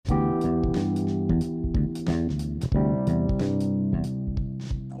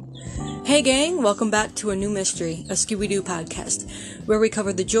Hey gang, welcome back to a new mystery, a Scooby-Doo podcast, where we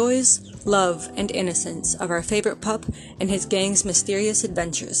cover the joys, love, and innocence of our favorite pup and his gang's mysterious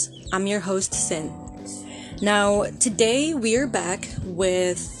adventures. I'm your host, Sin. Now, today we are back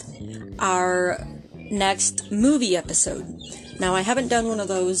with our next movie episode. Now, I haven't done one of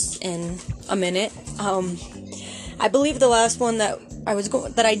those in a minute. I believe the last one that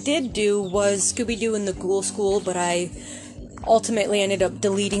I did do was Scooby-Doo and the Ghoul School, but I ultimately ended up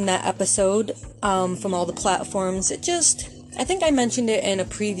deleting that episode from all the platforms. I think I mentioned it in a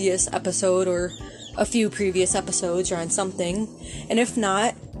previous episode or a few previous episodes or on something. And if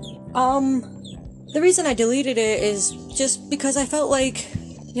not, the reason I deleted it is just because I felt like,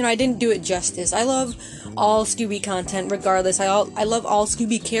 I didn't do it justice. I love all Scooby content regardless. I love all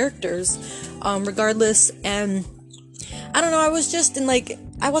Scooby characters regardless. And I don't know, I was just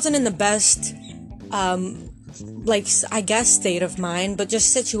I wasn't in the best state of mind, but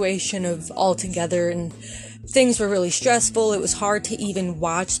just situation of all together, and things were really stressful. It was hard to even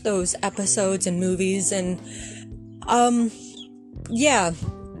watch those episodes and movies, and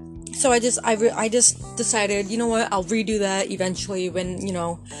so I just decided, you know what, I'll redo that eventually when,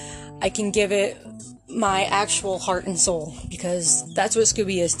 I can give it my actual heart and soul, because that's what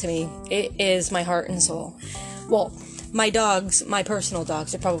Scooby is to me. It is my heart and soul. Well, my personal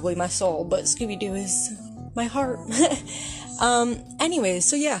dogs are probably my soul, but Scooby-Doo is my heart. Anyways,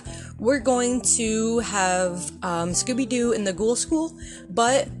 so yeah, we're going to have Scooby-Doo in the Ghoul School,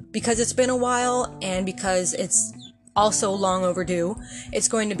 but because it's been a while and because it's also long overdue, it's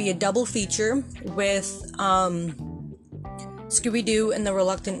going to be a double feature with Scooby-Doo and the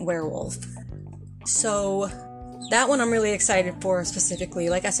Reluctant Werewolf. So that one I'm really excited for specifically.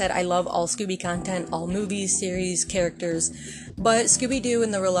 Like I said, I love all Scooby content, all movies, series, characters, but Scooby-Doo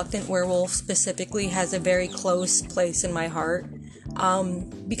and the Reluctant Werewolf specifically has a very close place in my heart,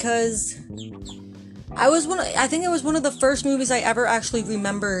 because I think it was one of the first movies I ever actually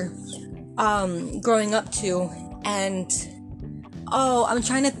remember growing up to, and I'm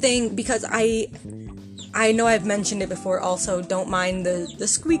trying to think, because I know I've mentioned it before also, don't mind the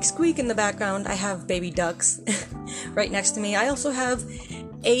squeak in the background. I have baby ducks right next to me. I also have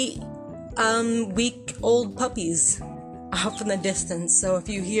 8 week-old puppies off in the distance, so if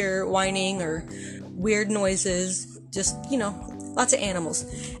you hear whining or weird noises, just, lots of animals.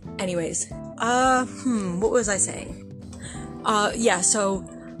 Anyways, what was I saying? So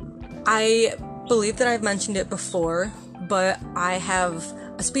I believe that I've mentioned it before, but I have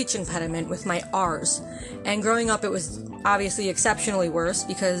a speech impediment with my R's, and growing up it was obviously exceptionally worse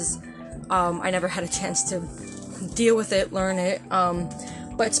because I never had a chance to deal with it, learn it,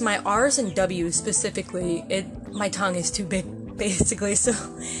 but it's my R's and W's specifically. My tongue is too big, basically, so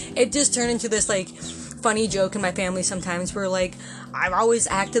it just turned into this funny joke in my family sometimes where I've always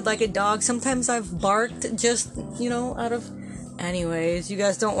acted like a dog. Sometimes I've barked just out of, anyways, you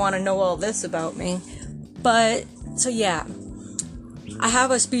guys don't want to know all this about me, but so yeah, I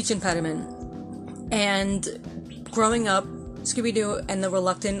have a speech impediment, and growing up, Scooby-Doo and the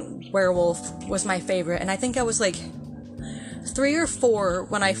Reluctant Werewolf was my favorite, and I think I was 3 or 4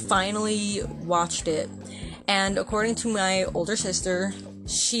 when I finally watched it, and according to my older sister,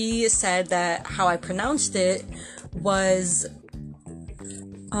 she said that how I pronounced it was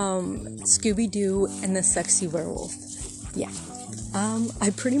Scooby-Doo and the Sexy Werewolf. Yeah. I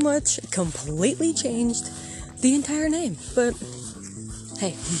pretty much completely changed the entire name, but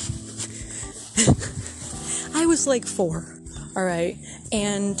hey, I was 4, alright,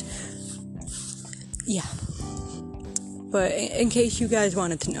 and yeah, but in case you guys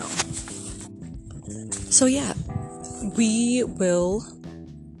wanted to know. So yeah,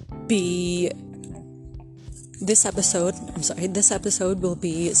 this episode will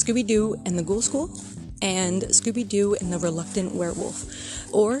be Scooby-Doo and the Ghoul School, and Scooby-Doo and the Reluctant Werewolf.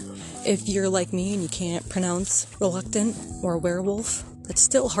 Or, if you're like me and you can't pronounce reluctant or werewolf, that's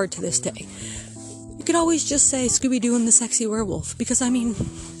still hard to this day, you could always just say Scooby-Doo and the Sexy Werewolf, because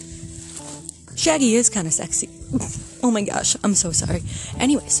Shaggy is kind of sexy. Oh my gosh, I'm so sorry.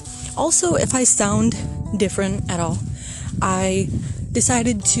 Anyways, also, if I sound different at all, I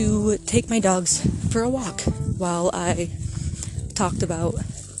decided to take my dogs for a walk while I talked about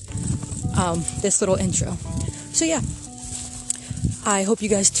this little intro. So yeah, I hope you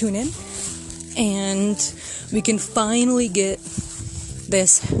guys tune in, and we can finally get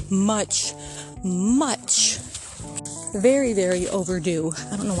this very, very overdue,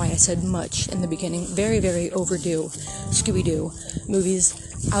 I don't know why I said much in the beginning, very, very overdue Scooby-Doo movies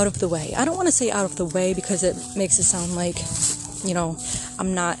out of the way. I don't want to say out of the way because it makes it sound like,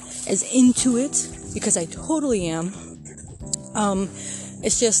 I'm not as into it, because I totally am.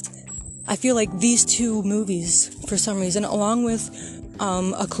 It's just, I feel like these two movies, for some reason, along with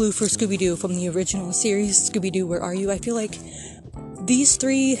A Clue for Scooby-Doo from the original series, Scooby-Doo, Where Are You? I feel like these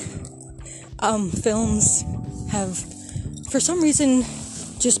three films have, for some reason,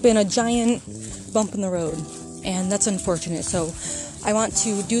 just been a giant bump in the road, and that's unfortunate. So I want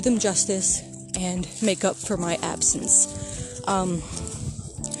to do them justice and make up for my absence.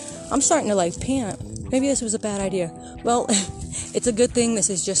 I'm starting to like pant. Maybe this was a bad idea. Well, it's a good thing this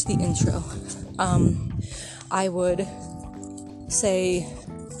is just the intro. I would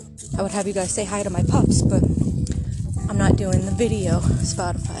have you guys say hi to my pups, but I'm not doing the video,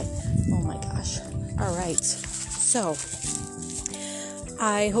 Spotify. Oh my gosh. Alright, so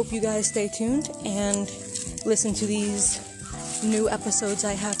I hope you guys stay tuned and listen to these new episodes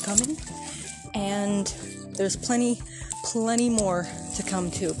I have coming. And there's plenty more to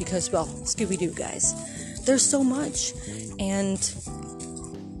come too, because, well, Scooby-Doo, guys. There's so much, and,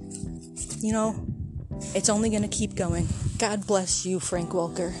 you know, it's only gonna keep going. God bless you, Frank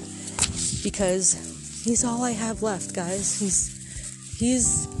Welker, because he's all I have left, guys.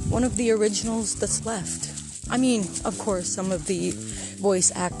 He's one of the originals that's left. I mean, of course, some of the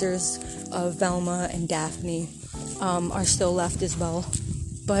voice actors of Velma and Daphne are still left as well,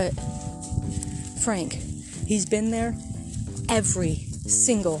 but Frank, he's been there every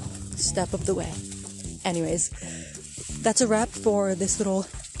single step of the way. Anyways, that's a wrap for this little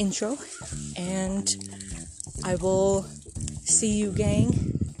intro, and I will see you, gang,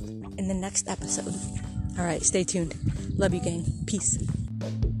 in the next episode. Alright, stay tuned. Love you, gang. Peace.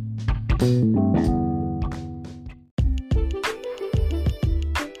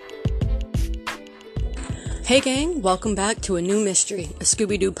 Hey gang, welcome back to a new mystery, a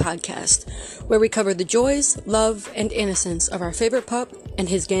Scooby-Doo podcast, where we cover the joys, love, and innocence of our favorite pup and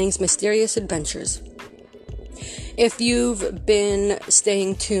his gang's mysterious adventures. If you've been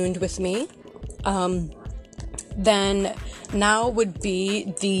staying tuned with me, then now would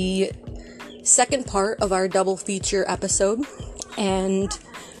be the second part of our double feature episode, and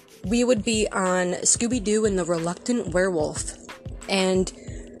we would be on Scooby-Doo and the Reluctant Werewolf. And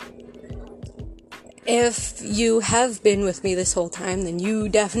if you have been with me this whole time, then you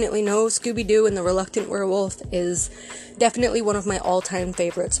definitely know Scooby-Doo and the Reluctant Werewolf is definitely one of my all-time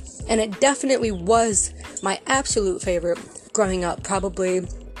favorites. And it definitely was my absolute favorite growing up. Probably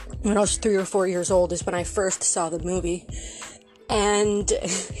when I was 3 or 4 years old is when I first saw the movie. And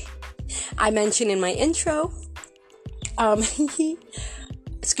I mentioned in my intro,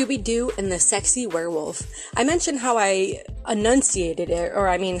 Scooby-Doo and the Sexy Werewolf. I mentioned how I enunciated it, or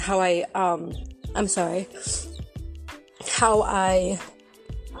how I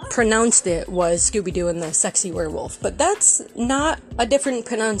pronounced it was Scooby-Doo and the Sexy Werewolf, but that's not a different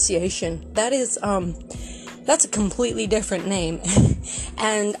pronunciation. That is, that's a completely different name,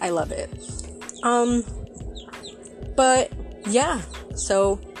 and I love it. But, yeah,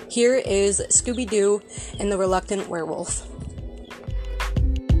 so here is Scooby-Doo and the Reluctant Werewolf.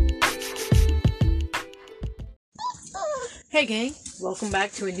 Hey gang, welcome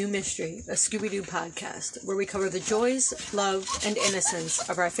back to a new mystery, a Scooby-Doo podcast, where we cover the joys, love, and innocence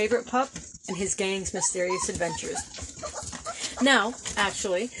of our favorite pup and his gang's mysterious adventures. Now,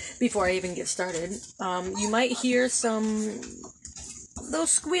 actually, before I even get started, you might hear those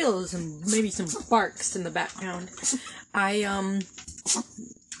squeals and maybe some barks in the background. I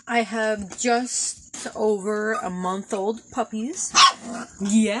have just over a month-old puppies.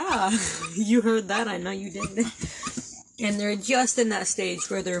 Yeah, you heard that, I know you did. And they're just in that stage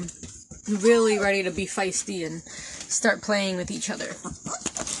where they're really ready to be feisty and start playing with each other.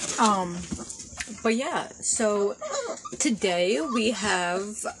 But yeah, so today we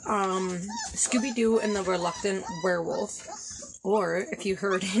have Scooby-Doo and the Reluctant Werewolf. Or, if you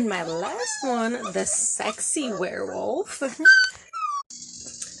heard in my last one, the Sexy Werewolf.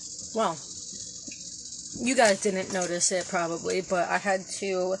 Well, you guys didn't notice it probably, but I had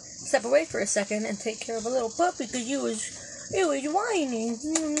to step away for a second and take care of a little puppy because it was whining.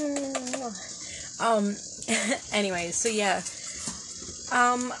 Anyways, so yeah.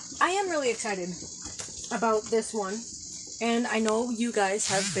 I am really excited about this one, and I know you guys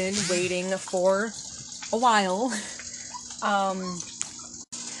have been waiting for a while.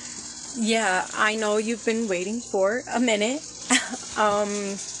 Yeah, I know you've been waiting for a minute.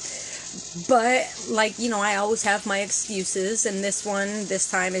 But, like, you know, I always have my excuses, and this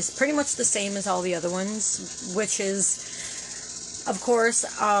time is pretty much the same as all the other ones, which is, of course,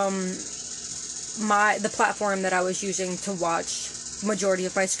 the platform that I was using to watch majority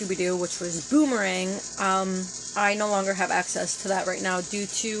of my Scooby-Doo, which was Boomerang. I no longer have access to that right now due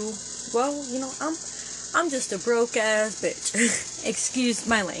to, well, you know, I'm just a broke ass bitch. Excuse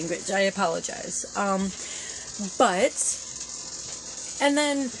my language, I apologize. But, and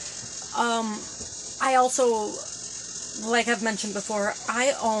then, I also, like I've mentioned before,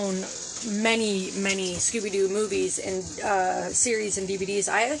 I own many Scooby-Doo movies and series and DVDs.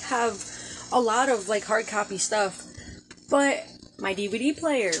 I have a lot of like hard copy stuff, but my DVD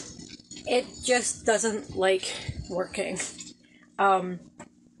player, it just doesn't like working.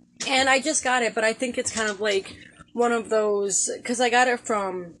 And I just got it, but I think it's kind of like one of those, because I got it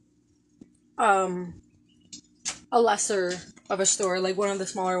from a lesser of a store, like one of the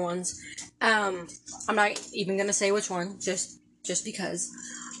smaller ones. I'm not even gonna say which one, just because.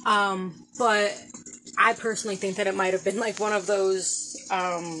 But I personally think that it might have been like one of those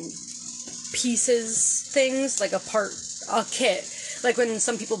pieces things, like a kit, like when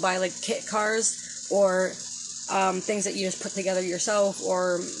some people buy like kit cars or things that you just put together yourself,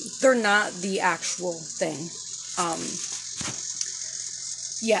 or they're not the actual thing.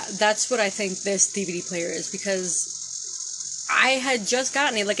 Yeah, that's what I think this DVD player is, because I had just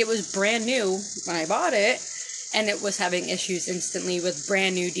gotten it, like it was brand new when I bought it, and it was having issues instantly with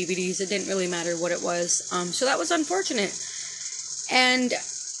brand new DVDs. It didn't really matter what it was, so that was unfortunate. And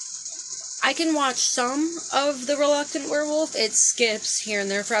I can watch some of The Reluctant Werewolf. It skips here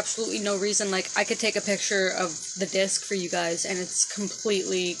and there for absolutely no reason. Like, I could take a picture of the disc for you guys, and it's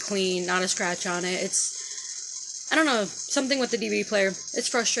completely clean, not a scratch on it. It's, I don't know, something with the DVD player. It's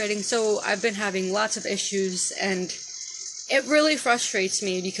frustrating, so I've been having lots of issues, and it really frustrates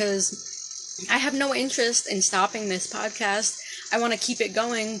me because I have no interest in stopping this podcast. I want to keep it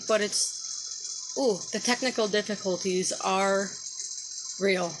going, but the technical difficulties are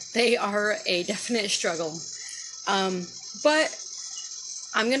real. They are a definite struggle. But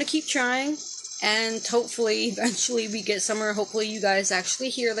I'm going to keep trying, and hopefully, eventually we get somewhere. Hopefully you guys actually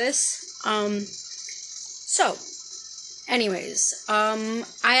hear this. So, anyways, I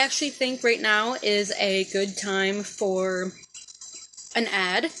actually think right now is a good time for an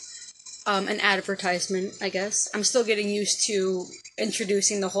advertisement, I guess. I'm still getting used to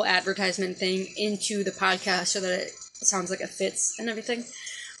introducing the whole advertisement thing into the podcast so that it sounds like it fits and everything.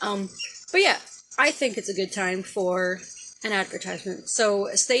 But yeah, I think it's a good time for an advertisement. So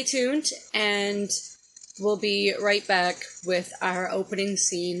stay tuned, and we'll be right back with our opening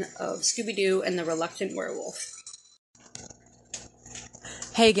scene of Scooby-Doo and the Reluctant Werewolf.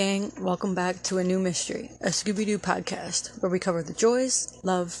 Hey gang, welcome back to A New Mystery, a Scooby-Doo podcast where we cover the joys,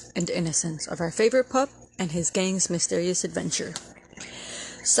 love, and innocence of our favorite pup and his gang's mysterious adventure.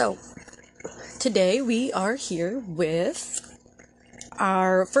 So, today we are here with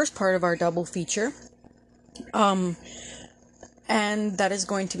our first part of our double feature, and that is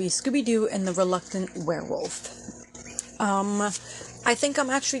going to be Scooby-Doo and the Reluctant Werewolf. I think I'm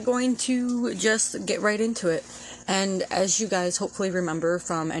actually going to just get right into it. And as you guys hopefully remember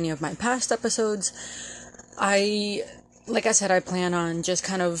from any of my past episodes, like I said, I plan on just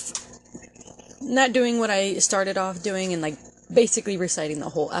kind of not doing what I started off doing and like basically reciting the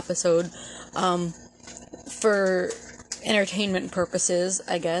whole episode, for entertainment purposes,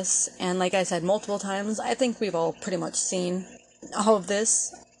 I guess. And like I said multiple times, I think we've all pretty much seen all of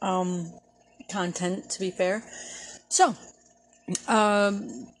this, content, to be fair. So,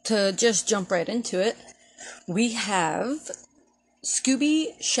 to just jump right into it, we have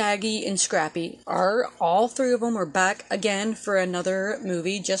Scooby, Shaggy, and Scrappy. All three of them are back again for another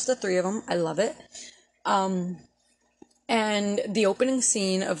movie. Just the three of them. I love it. And the opening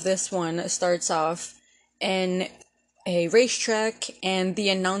scene of this one starts off in a racetrack, and the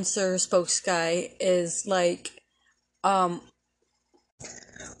announcer spokes guy is like,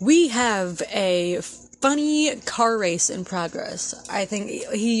 we have a funny car race in progress. I think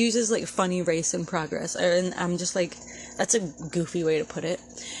he uses like funny race in progress, and I'm just like, that's a goofy way to put it.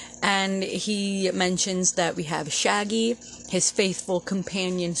 And he mentions that we have Shaggy, his faithful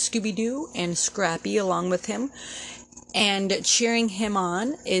companion Scooby-Doo, and Scrappy along with him. And cheering him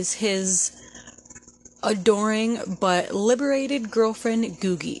on is his adoring but liberated girlfriend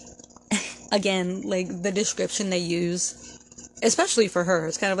Googie. Again, like the description they use, especially for her,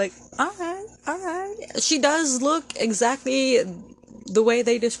 it's kind of like, alright. She does look exactly the way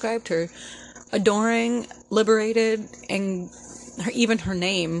they described her. Adoring, liberated, and even her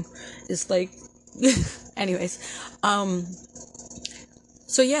name is like... Anyways.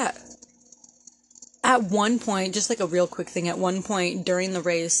 So yeah. At one point, just like a real quick thing, at one point during the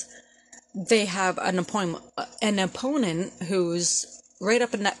race, they have an opponent who's right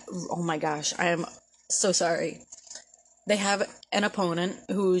up in that... Oh my gosh, I am so sorry. They have an opponent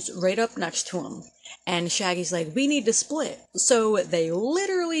who's right up next to him. And Shaggy's like, we need to split. So they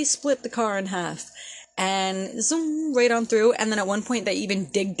literally split the car in half. and zoom right on through. And then at one point they even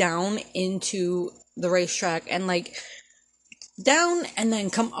dig down into the racetrack and like down and then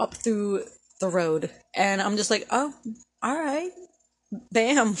come up through the road. And I'm just like, oh, all right,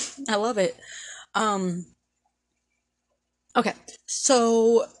 bam. I love it. Okay,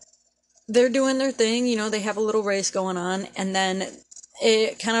 so they're doing their thing, you know, they have a little race going on, and then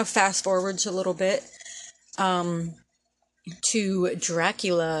it kind of fast forwards a little bit to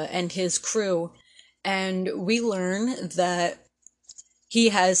Dracula and his crew, and we learn that he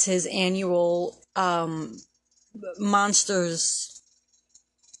has his annual monsters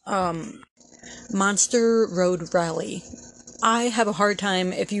monster road rally. I have a hard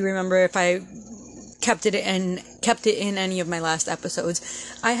time, if you remember, if I kept it in any of my last episodes,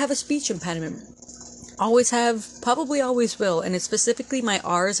 I have a speech impediment. Always have, probably always will, and it's specifically my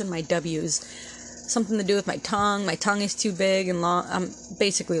R's and my W's. Something to do with my tongue. My tongue is too big and long. I'm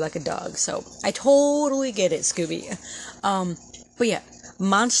basically like a dog, so I totally get it, Scooby. But yeah,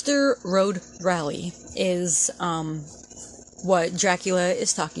 Monster Road Rally is what Dracula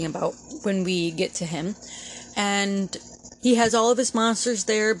is talking about when we get to him. And he has all of his monsters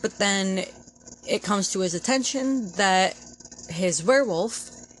there, but then it comes to his attention that his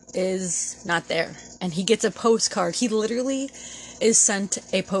werewolf is not there. And he gets a postcard. He literally is sent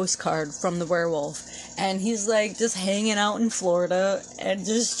a postcard from the werewolf. And he's like just hanging out in Florida and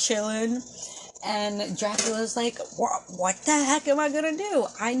just chilling. And Dracula's like, what the heck am I gonna do?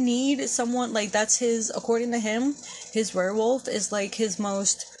 I need someone, like, that's his, according to him, his werewolf is like his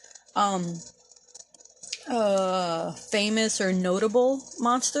most famous or notable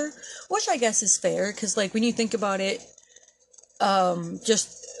monster, which I guess is fair, because like when you think about it,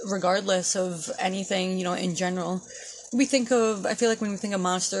 just regardless of anything, you know, in general, I feel like when we think of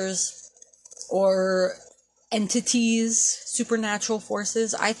monsters or entities, supernatural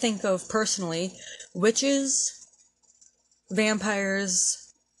forces, I think of personally witches,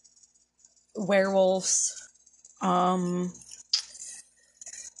 vampires, werewolves,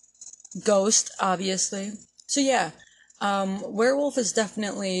 ghost, obviously. So yeah, werewolf is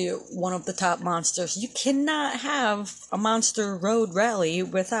definitely one of the top monsters. You cannot have a monster road rally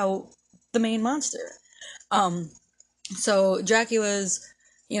without the main monster. So Dracula's,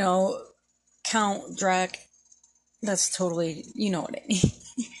 you know, Count Drac, that's totally, you know what I mean.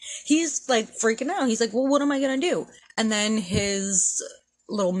 He's like freaking out. He's like, well, what am I gonna do? And then his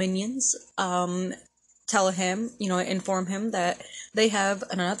little minions, tell him, you know, inform him that they have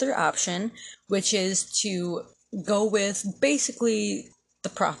another option, which is to go with basically the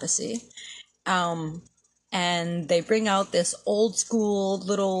prophecy. And they bring out this old school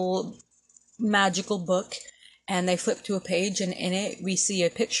little magical book, and they flip to a page, and in it we see a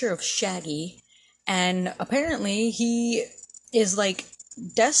picture of Shaggy, and apparently he is like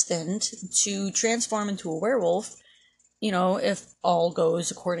destined to transform into a werewolf, you know, if all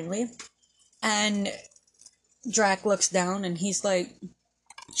goes accordingly. And Drac looks down and he's like,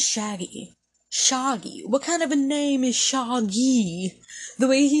 Shaggy. Shaggy. What kind of a name is Shaggy? The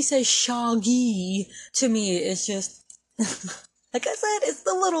way he says Shaggy to me is just, like I said, it's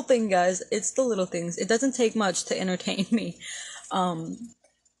the little thing, guys. It's the little things. It doesn't take much to entertain me.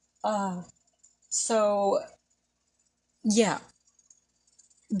 So, yeah.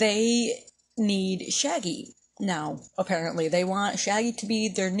 They need Shaggy now, apparently. They want Shaggy to be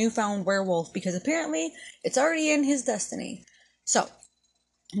their newfound werewolf, because apparently it's already in his destiny. So,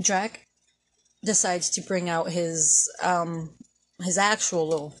 Drac decides to bring out his actual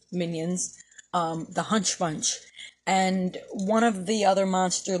little minions, the Hunch Bunch. And one of the other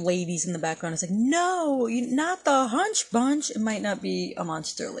monster ladies in the background is like, no, not the Hunch Bunch. It might not be a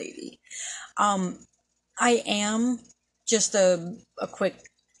monster lady. I am, just a quick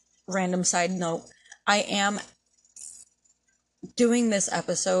random side note, I am doing this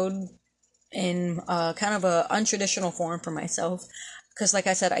episode in kind of a untraditional form for myself, because like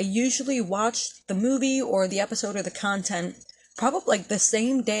I said, I usually watch the movie or the episode or the content probably like the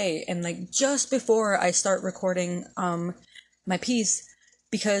same day, and like just before I start recording my piece,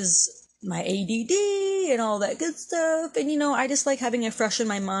 because my ADD and all that good stuff, and you know, I just like having it fresh in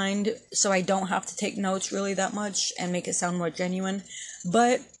my mind so I don't have to take notes really that much and make it sound more genuine.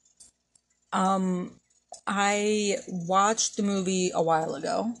 But I watched the movie a while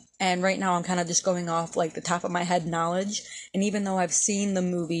ago, and right now I'm kind of just going off like the top of my head knowledge. And even though I've seen the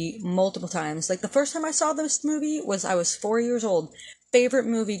movie multiple times, like the first time I saw this movie was I was 4 years old. Favorite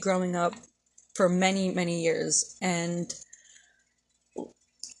movie growing up for many, many years. And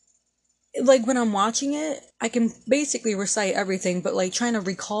like when I'm watching it, I can basically recite everything, but like trying to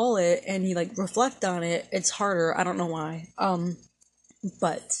recall it and you like reflect on it, it's harder. I don't know why.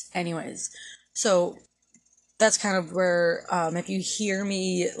 But anyways, so that's kind of where, if you hear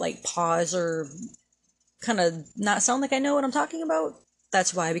me, like, pause or kind of not sound like I know what I'm talking about,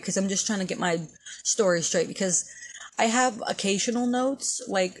 that's why, because I'm just trying to get my story straight, because I have occasional notes,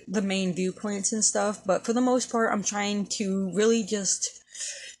 like the main viewpoints and stuff, but for the most part, I'm trying to really just,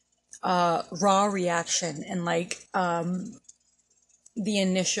 raw reaction and, like, the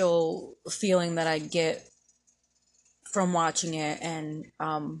initial feeling that I get from watching it, and,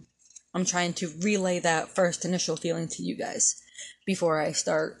 I'm trying to relay that first initial feeling to you guys before I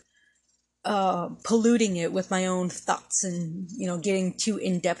start polluting it with my own thoughts and, getting too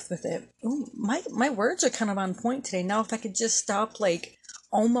in depth with it. Ooh, my words are kind of on point today. Now, if I could just stop, like,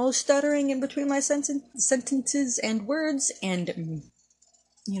 almost stuttering in between my sentences and words and,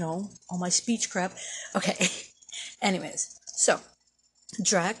 all my speech crap. Okay. Anyways, so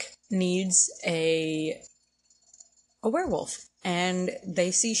Drac needs a werewolf, and they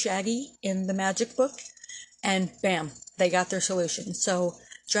see Shaggy in the magic book, and bam, they got their solution. So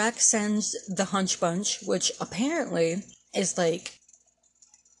Drac sends the Hunch Bunch, which apparently is, like,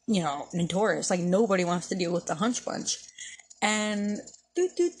 notorious. Like, nobody wants to deal with the Hunch Bunch. And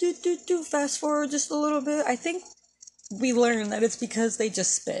fast forward just a little bit, I think we learn that it's because they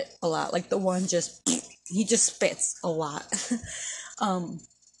just spit a lot. Like, the one he just spits a lot.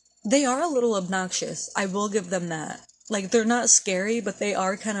 They are a little obnoxious. I will give them that. Like, they're not scary, but they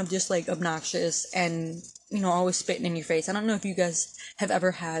are kind of just, like, obnoxious and, always spitting in your face. I don't know if you guys have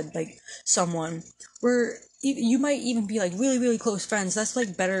ever had, like, someone where you might even be, like, really, really close friends. That's,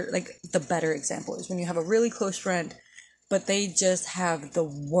 like, better, like, the better example is when you have a really close friend, but they just have the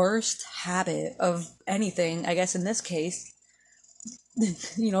worst habit of anything, I guess in this case,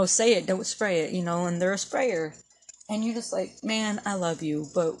 say it, don't spray it, and they're a sprayer. And you're just like, man, I love you,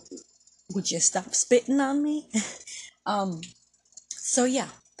 but would you stop spitting on me? So yeah,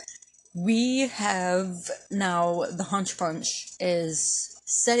 we have now the Hunch Bunch is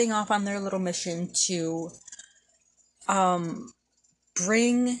setting off on their little mission to,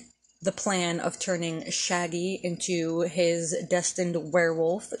 bring the plan of turning Shaggy into his destined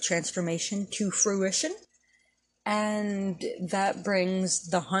werewolf transformation to fruition. And that brings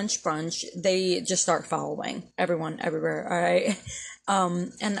the Hunch Bunch, they just start following everyone everywhere, alright?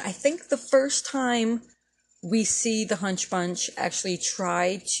 And I think the first time we see the Hunch Bunch actually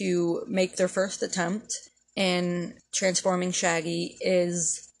try to make their first attempt in transforming Shaggy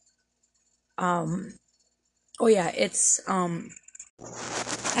is, it's,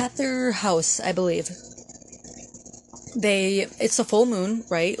 at their house, I believe. It's a full moon,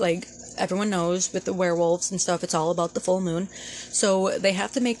 right? Like, everyone knows with the werewolves and stuff, it's all about the full moon. So they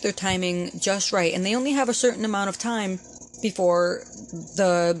have to make their timing just right, and they only have a certain amount of time before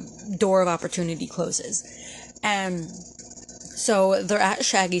the door of opportunity closes. And so they're at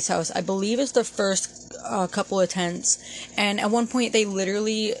Shaggy's house. I believe it's the first couple of tents, and at one point they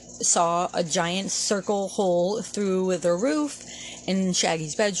literally saw a giant circle hole through the roof in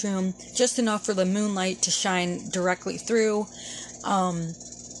Shaggy's bedroom, just enough for the moonlight to shine directly through.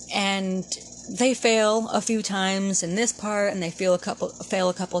 And they fail a few times in this part, and they fail a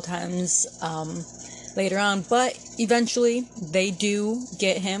couple times later on, but eventually they do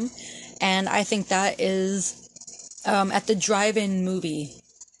get him, and I think that is at the drive-in movie,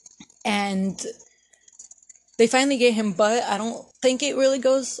 and they finally get him, but I don't think it really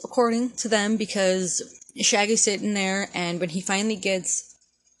goes according to them, because Shaggy's sitting there, and when he finally gets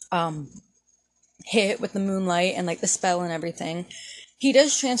hit with the moonlight and, like, the spell and everything, he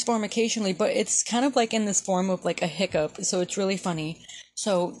does transform occasionally, but it's kind of like in this form of, like, a hiccup, so it's really funny.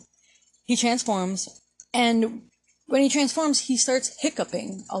 So he transforms, and when he transforms, he starts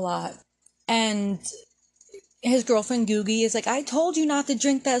hiccuping a lot, and his girlfriend Googie is like, I told you not to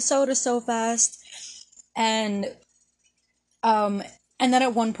drink that soda so fast. And then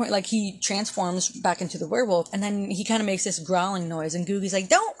at one point, like, he transforms back into the werewolf, and then he kind of makes this growling noise, and Googie's like,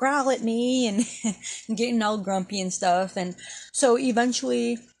 don't growl at me, and getting all grumpy and stuff. And so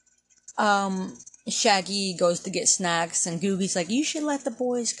eventually Shaggy goes to get snacks, and Googie's like, you should let the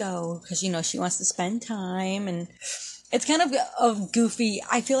boys go, because, she wants to spend time. And it's kind of goofy.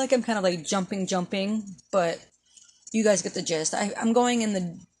 I feel like I'm kind of like jumping, but you guys get the gist. I'm going in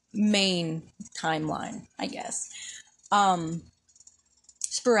the main timeline, I guess.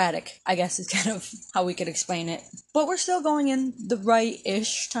 Sporadic, I guess, is kind of how we could explain it. But we're still going in the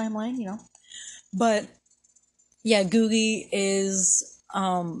right-ish timeline, But, yeah, Googie is,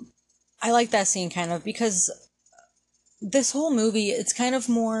 I like that scene kind of, because this whole movie, it's kind of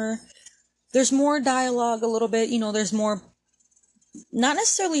more, there's more dialogue a little bit, there's more, not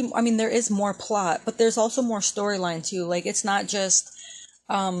necessarily, I mean, there is more plot, but there's also more storyline too. Like, it's not just,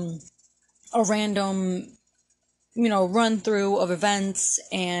 a random run through of events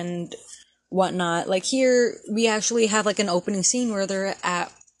and whatnot. Like here, we actually have like an opening scene where they're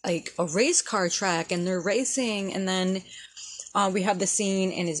at like a race car track and they're racing, and then we have the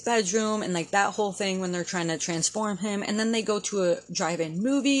scene in his bedroom and like that whole thing when they're trying to transform him, and then they go to a drive-in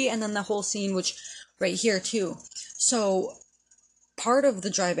movie, and then the whole scene, which right here too. So part of the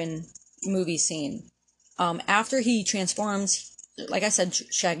drive-in movie scene, after he transforms, like I said,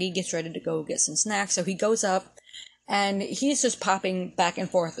 Shaggy gets ready to go get some snacks, so he goes up and he's just popping back and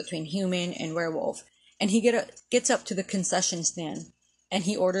forth between human and werewolf, and he gets up to the concession stand and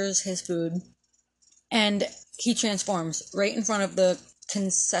he orders his food, and he transforms right in front of the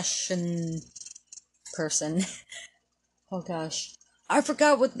concession person. Oh gosh. I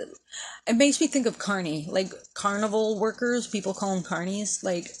forgot it makes me think of carny, like carnival workers, people call them carnies,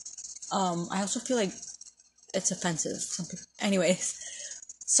 like, I also feel like it's offensive. Anyways,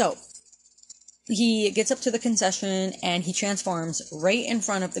 so, he gets up to the concession and he transforms right in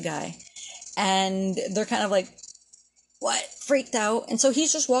front of the guy, and they're kind of like, what? Freaked out. And so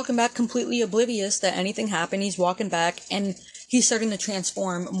he's just walking back completely oblivious that anything happened. He's walking back and he's starting to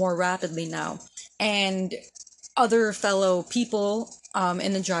transform more rapidly now. And other fellow people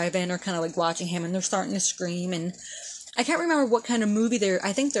in the drive-in are kind of like watching him, and they're starting to scream. And I can't remember what kind of movie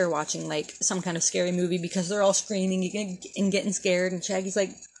I think they're watching, like some kind of scary movie, because they're all screaming and getting scared. And Shaggy's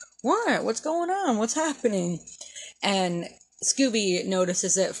like, what? What's going on? What's happening? And Scooby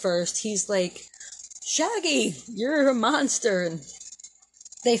notices it first. He's like, Shaggy, you're a monster. And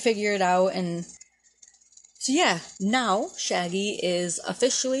they figure it out, and so yeah, now Shaggy is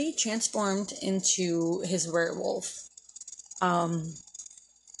officially transformed into his werewolf.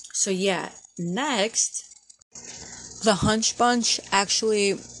 So yeah, next, the Hunch Bunch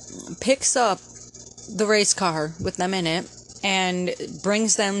actually picks up the race car with them in it and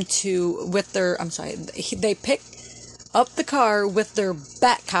brings them they pick up the car with their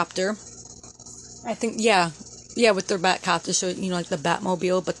Batcopter. I think, yeah, with their Batcopter, so, like the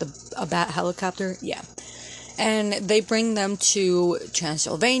Batmobile, but a Bat helicopter, yeah. And they bring them to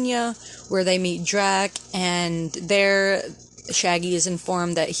Transylvania, where they meet Drac, and there Shaggy is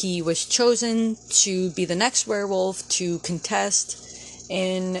informed that he was chosen to be the next werewolf to contest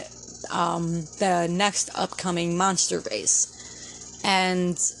in the next upcoming monster race.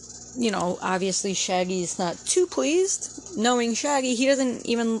 And, obviously Shaggy's not too pleased. Knowing Shaggy, he doesn't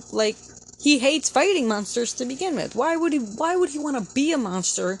even, he hates fighting monsters to begin with. Why would he want to be a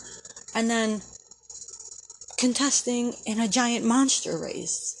monster and then contesting in a giant monster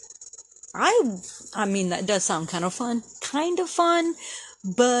race? I mean, that does sound kind of fun,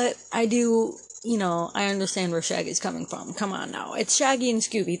 but I do, I understand where Shaggy's coming from. Come on now, it's Shaggy and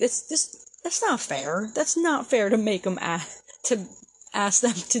Scooby. That's not fair. That's not fair to make them ask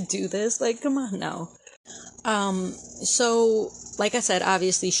them to do this. Like, come on now. So, like I said,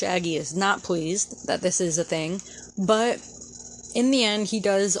 obviously Shaggy is not pleased that this is a thing, but in the end, he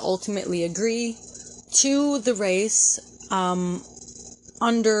does ultimately agree to the race, under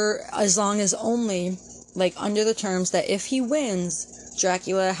the terms that if he wins,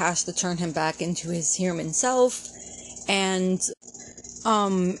 Dracula has to turn him back into his human self, and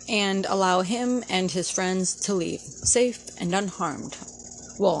allow him and his friends to leave, safe and unharmed.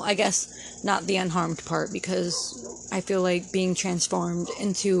 Well, I guess not the unharmed part, because I feel like being transformed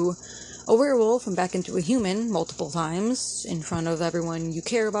into a werewolf and back into a human multiple times in front of everyone you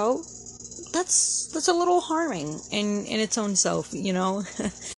care about, that's a little harming in its own self,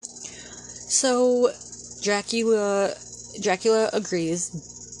 So Dracula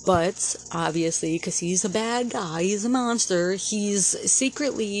agrees, but obviously, because he's a bad guy, he's a monster, he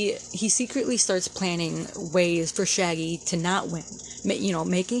secretly starts planning ways for Shaggy to not win.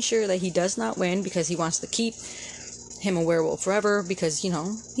 Making sure that he does not win, because he wants to keep him a werewolf forever, because,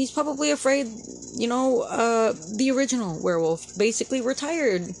 he's probably afraid, the original werewolf basically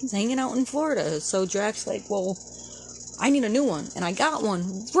retired. He's hanging out in Florida. So Drac's like, well, I need a new one, and I got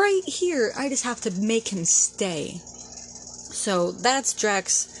one right here. I just have to make him stay. So that's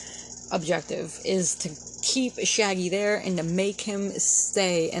Drac's objective, is to keep Shaggy there and to make him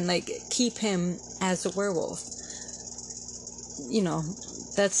stay and, keep him as a werewolf.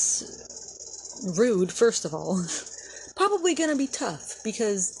 That's rude, first of all. Probably gonna be tough,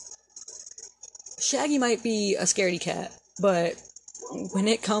 because Shaggy might be a scaredy cat, but when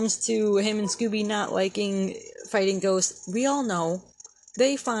it comes to him and Scooby not liking fighting ghosts, we all know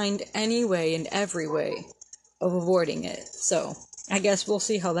they find any way and every way of avoiding it. So, I guess we'll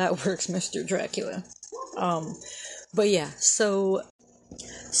see how that works, Mr. Dracula. But yeah,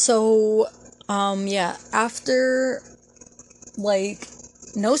 yeah, after,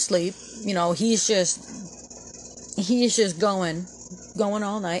 no sleep, he's just he's just going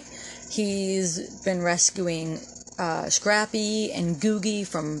all night. He's been rescuing Scrappy and Googie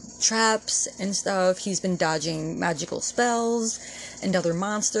from traps and stuff. He's been dodging magical spells and other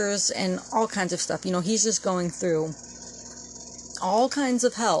monsters and all kinds of stuff. He's just going through all kinds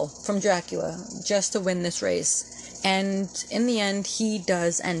of hell from Dracula just to win this race. And in the end, he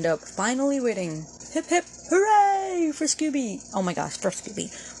does end up finally winning. Hip hip hooray for Scooby. Oh my gosh, for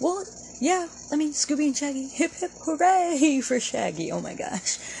Scooby. Well, yeah, Scooby and Shaggy. Hip hip hooray for Shaggy. Oh my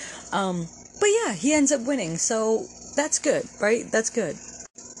gosh. But yeah, he ends up winning, so that's good, right? That's good.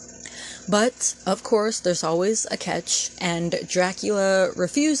 But, of course, there's always a catch, and Dracula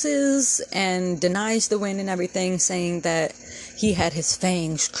refuses and denies the win and everything, saying that he had his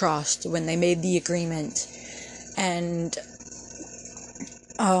fangs crossed when they made the agreement. And,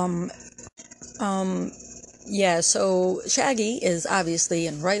 yeah, so Shaggy is obviously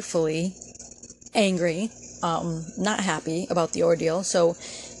and rightfully angry, not happy about the ordeal, so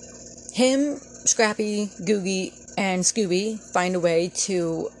him, Scrappy, Googie, and Scooby find a way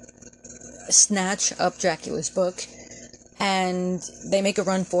to snatch up Dracula's book, and they make a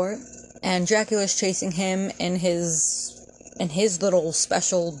run for it, and Dracula's chasing him in his little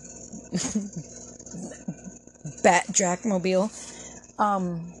special bat Dracmobile,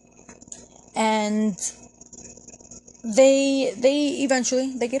 and they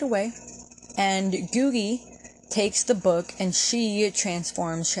eventually get away, and Googie takes the book and she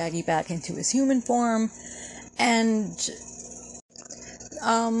transforms Shaggy back into his human form, and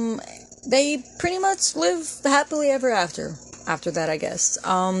they pretty much live happily ever after that, I guess.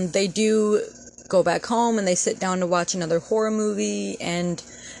 They do go back home and they sit down to watch another horror movie, and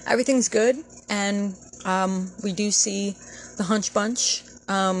everything's good, and we do see the Hunch Bunch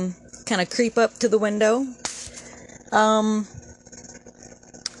kind of creep up to the window,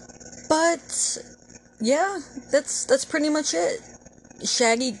 but yeah, that's pretty much it.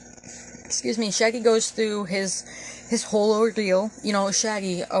 Shaggy goes through his whole ordeal.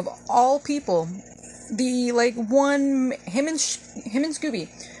 Shaggy, of all people, the him and Scooby,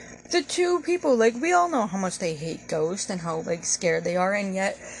 the two people, we all know how much they hate ghosts and how scared they are, and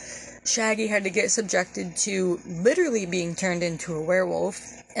yet Shaggy had to get subjected to literally being turned into a werewolf,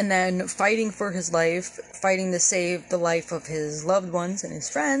 and then fighting for his life, fighting to save the life of his loved ones and his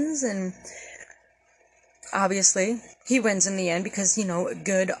friends, and obviously he wins in the end because,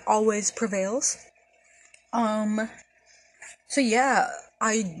 good always prevails. So yeah,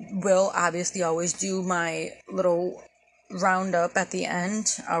 I will obviously always do my little roundup at the end,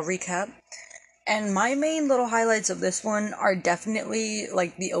 recap. And my main little highlights of this one are definitely,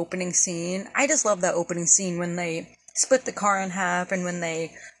 the opening scene. I just love that opening scene when they split the car in half and when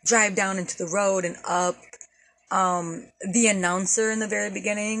they drive down into the road and up. The announcer in the very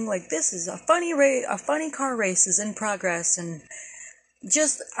beginning, this is a funny car race is in progress, and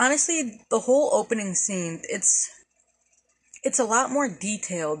just, honestly, the whole opening scene, it's a lot more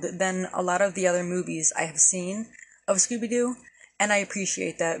detailed than a lot of the other movies I have seen of Scooby-Doo, and I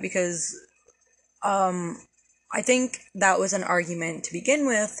appreciate that because, I think that was an argument to begin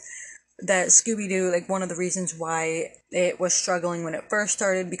with, that Scooby-Doo, one of the reasons why it was struggling when it first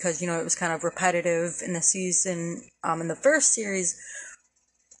started, because, it was kind of repetitive in the season, in the first series.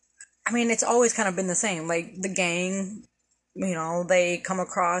 It's always kind of been the same, the gang, they come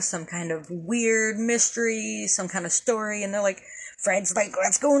across some kind of weird mystery, some kind of story, and they're Fred's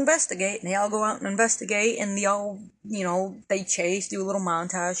let's go investigate, and they all go out and investigate, and they all, they chase, do a little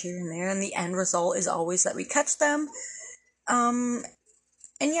montage here and there, and the end result is always that we catch them, and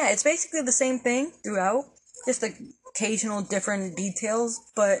yeah, it's basically the same thing throughout, just occasional different details,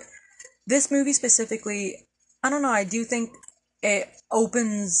 but this movie specifically, I don't know, I do think it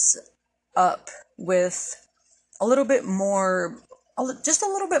opens up with a little bit more, just a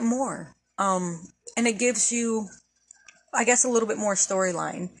little bit more, and it gives you, I guess, a little bit more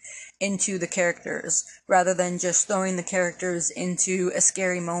storyline into the characters, rather than just throwing the characters into a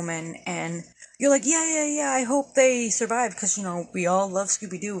scary moment, and you're yeah, I hope they survive, because, we all love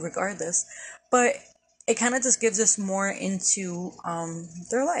Scooby-Doo regardless, but it kind of just gives us more into,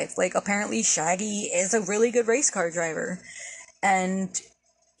 their life. Apparently Shaggy is a really good race car driver, and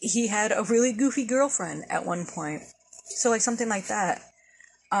he had a really goofy girlfriend at one point, so, something like that,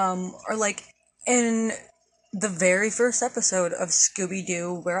 or, in the very first episode of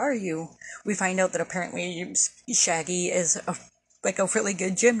Scooby-Doo, Where Are You?, we find out that apparently Shaggy is a really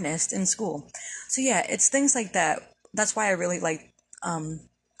good gymnast in school. So yeah, it's things like that. That's why I really I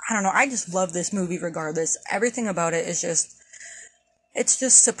don't know, I just love this movie regardless. Everything about it is it's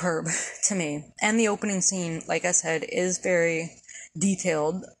just superb to me. And the opening scene, like I said, is very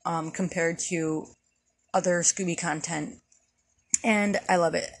detailed, compared to other Scooby content, and I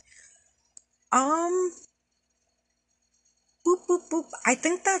love it. Um, boop, boop, boop. I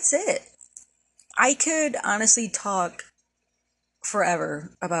think that's it. I could honestly talk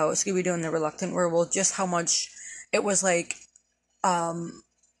forever about Scooby-Doo and the Reluctant Werewolf, just how much it was like, um,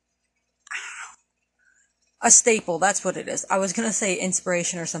 a staple. That's what it is. I was gonna say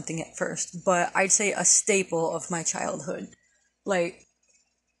inspiration or something at first, but I'd say a staple of my childhood. Like,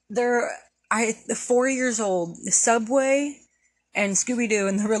 there, 4 years old, Subway and Scooby-Doo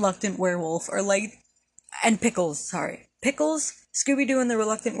and the Reluctant Werewolf are like, and Pickles, sorry. Pickles, Scooby-Doo and the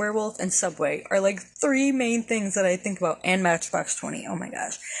Reluctant Werewolf, and Subway are like three main things that I think about, and Matchbox 20. Oh my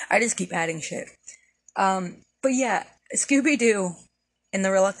gosh. I just keep adding shit. But yeah, Scooby-Doo and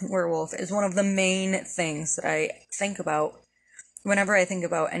the Reluctant Werewolf is one of the main things that I think about whenever I think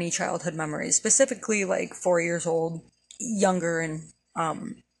about any childhood memories, specifically like 4 years old, younger, and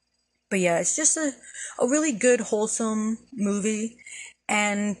but yeah, it's just a really good, wholesome movie,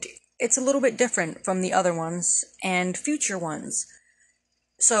 and it's a little bit different from the other ones and future ones.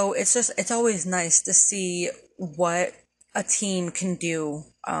 So it's always nice to see what a team can do,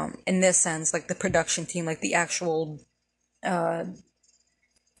 in this sense, like the production team, like the actual, uh,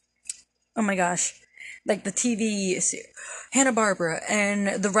 oh my gosh, like the TV, Hanna-Barbera,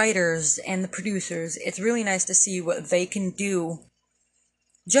 and the writers and the producers. It's really nice to see what they can do,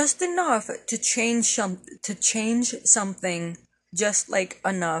 just enough to change something, just like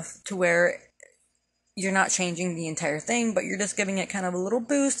enough to where you're not changing the entire thing, but you're just giving it kind of a little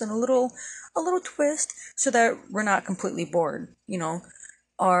boost and a little twist, so that we're not completely bored,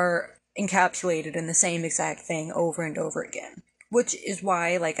 or encapsulated in the same exact thing over and over again. Which is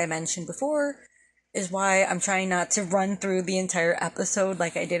why, like I mentioned before, is why I'm trying not to run through the entire episode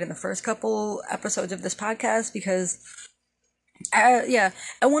like I did in the first couple episodes of this podcast, because yeah,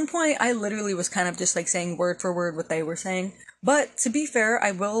 at one point I literally was kind of just like saying word for word what they were saying. But to be fair,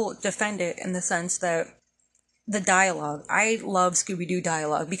 I will defend it in the sense that the dialogue, I love Scooby-Doo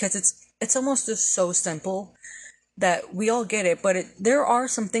dialogue, because it's almost just so simple that we all get it, but there are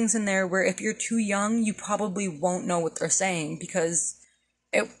some things in there where if you're too young, you probably won't know what they're saying, because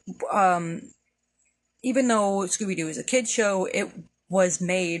it even though Scooby-Doo is a kid show, it was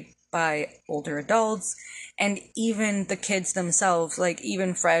made by older adults, and even the kids themselves, like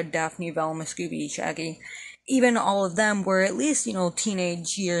even Fred, Daphne, Velma, Scooby, Shaggy, even all of them were at least,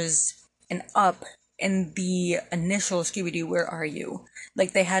 teenage years and up in the initial Scooby-Doo, Where Are You?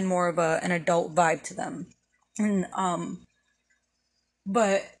 Like, they had more of an adult vibe to them. And,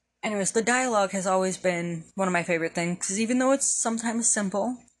 but anyways, the dialogue has always been one of my favorite things, because even though it's sometimes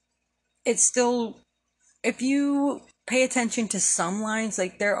simple, it's still, if you pay attention to some lines,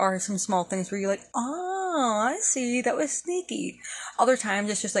 like there are some small things where you're like, oh, I see, that was sneaky. Other times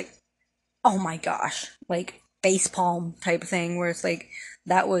it's just like, oh my gosh, like facepalm type thing, where it's like,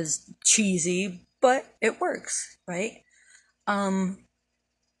 that was cheesy, but it works, right?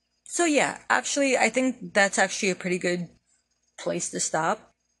 So yeah, actually, I think that's actually a pretty good place to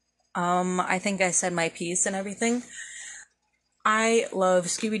stop. I think I said my piece and everything. I love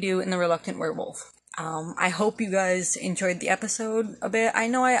Scooby-Doo and the Reluctant Werewolf. I hope you guys enjoyed the episode a bit. I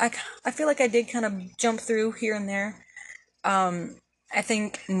know I feel like I did kind of jump through here and there. I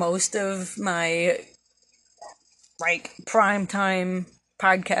think most of my, like, prime time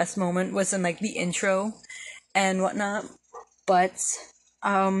podcast moment was in, like, the intro and whatnot. But,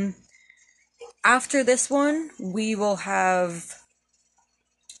 after this one, we will have,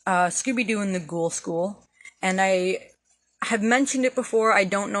 Scooby-Doo in the Ghoul School. And I have mentioned it before. I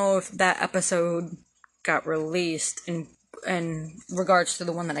don't know if that episode got released in regards to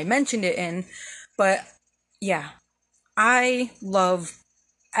the one that I mentioned it in, but yeah, I love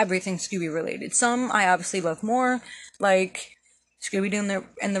everything Scooby related. Some I obviously love more, like Scooby-Doo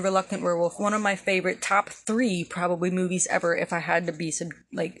and the Reluctant Werewolf. One of my favorite top 3 probably movies ever, if I had to be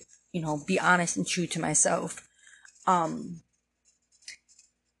be honest and true to myself.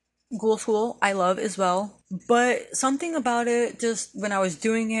 Ghoul School, I love as well, but something about it, just when I was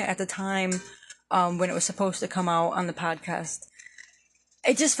doing it at the time, when it was supposed to come out on the podcast,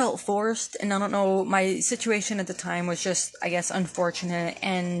 it just felt forced, and I don't know, my situation at the time was just, I guess, unfortunate,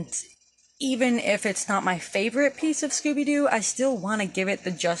 and even if it's not my favorite piece of Scooby-Doo, I still want to give it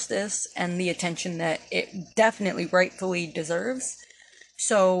the justice and the attention that it definitely rightfully deserves.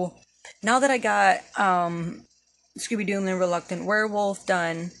 So, now that I got, Scooby-Doo and the Reluctant Werewolf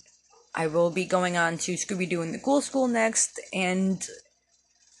done, I will be going on to Scooby-Doo and the Ghoul School next, and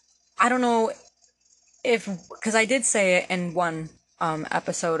I don't know if, because I did say it in one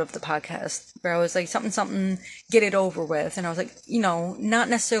episode of the podcast where I was like, something, get it over with. And I was like, not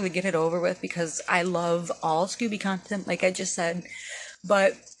necessarily get it over with because I love all Scooby content, like I just said.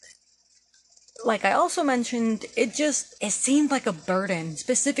 But like I also mentioned, it seemed like a burden,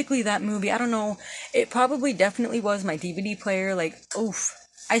 specifically that movie. I don't know, it probably definitely was my DVD player. Like, oof,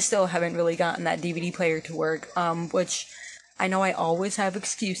 I still haven't really gotten that DVD player to work, which I know I always have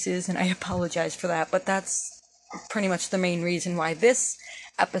excuses, and I apologize for that, but that's pretty much the main reason why this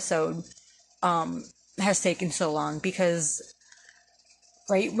episode has taken so long, because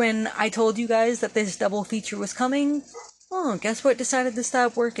right when I told you guys that this double feature was coming, oh, guess what decided to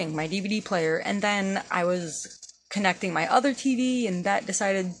stop working? My DVD player. And then I was connecting my other TV, and that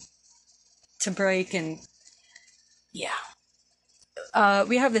decided to break, and yeah.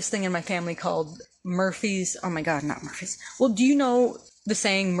 We have this thing in my family called Murphy's, oh my god, not Murphy's. Well, do you know the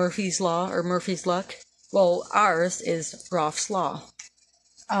saying Murphy's Law or Murphy's Luck? Well, ours is Roth's Law.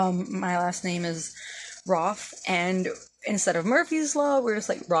 My last name is Roth, and instead of Murphy's Law, we're just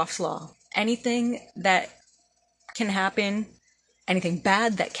like Roth's Law. Anything that can happen, anything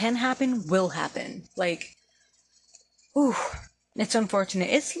bad that can happen, will happen. Like, ooh, it's unfortunate.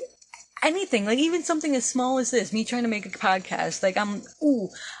 It's anything, like even something as small as this, me trying to make a podcast, like I'm,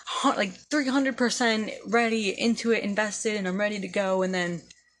 like 300% ready, into it, invested, and I'm ready to go, and then,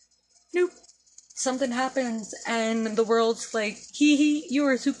 nope, something happens, and the world's like, hee, you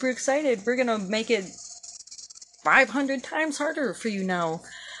were super excited, we're gonna make it 500 times harder for you now,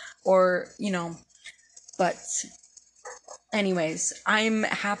 or, but anyways, I'm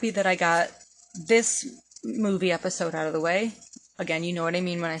happy that I got this movie episode out of the way. Again, you know what I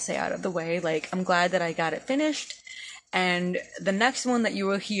mean when I say out of the way. Like, I'm glad that I got it finished. And the next one that you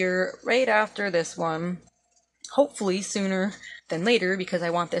will hear right after this one, hopefully sooner than later, because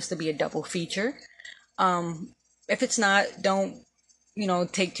I want this to be a double feature. If it's not, don't,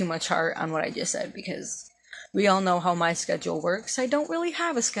 take too much heart on what I just said, because we all know how my schedule works. I don't really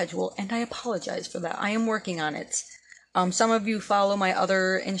have a schedule, and I apologize for that. I am working on it. Some of you follow my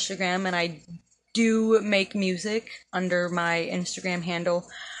other Instagram, and I do make music under my Instagram handle,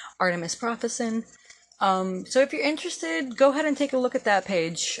 Artemis Propheson. So if you're interested, go ahead and take a look at that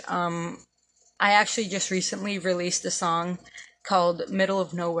page. I actually just recently released a song called Middle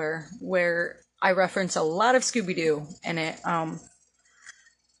of Nowhere, where I reference a lot of Scooby-Doo in it.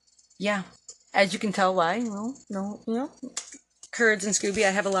 Yeah, as you can tell why, Courage and Scooby,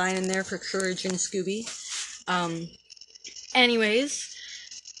 I have a line in there for Courage and Scooby. Anyways,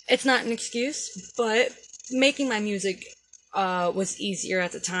 it's not an excuse, but making my music was easier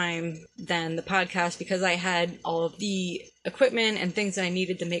at the time than the podcast, because I had all of the equipment and things that I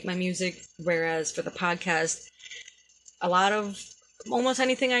needed to make my music, whereas for the podcast, a lot of almost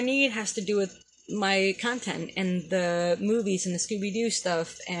anything I need has to do with my content and the movies and the Scooby-Doo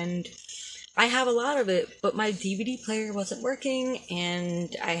stuff, and I have a lot of it, but my DVD player wasn't working,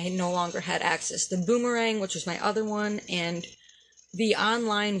 and I no longer had access to Boomerang, which was my other one, and the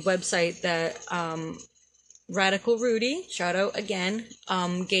online website that Radical Rudy, shout out again,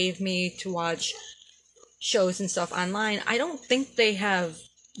 gave me to watch shows and stuff online. I don't think they have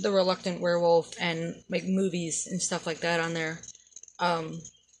The Reluctant Werewolf and like movies and stuff like that on there.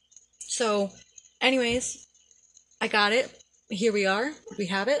 So anyways, I got it. Here we are. We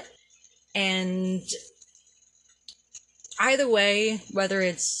have it. And either way, whether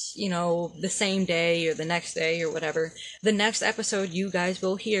it's, the same day or the next day or whatever, the next episode you guys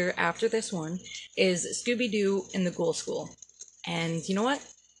will hear after this one is Scooby-Doo in the Ghoul School. And you know what?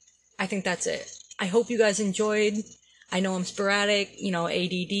 I think that's it. I hope you guys enjoyed. I know I'm sporadic,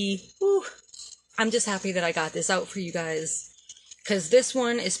 ADD. Whew. I'm just happy that I got this out for you guys, because this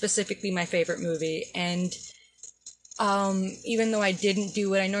one is specifically my favorite movie, and even though I didn't do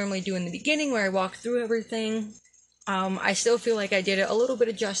what I normally do in the beginning where I walk through everything, I still feel like I did it a little bit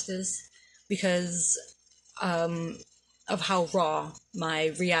of justice, because of how raw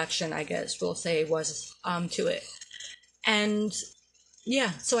my reaction, I guess we'll say, was to it. And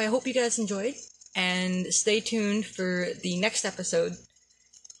yeah, so I hope you guys enjoyed, and stay tuned for the next episode.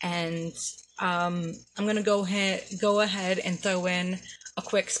 And I'm gonna go ahead and throw in a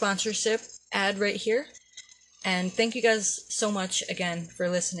quick sponsorship ad right here. And thank you guys so much again for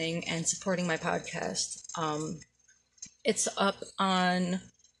listening and supporting my podcast. It's up on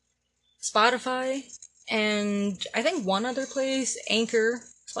Spotify, and I think one other place, Anchor,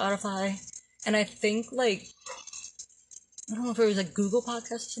 Spotify, and I think I don't know if it was like Google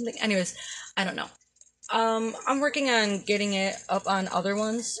Podcast or something. Anyways, I don't know. I'm working on getting it up on other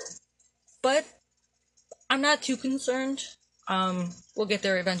ones, but I'm not too concerned. We'll get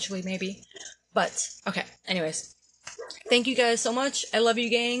there eventually, maybe. But, okay, anyways. Thank you guys so much. I love you,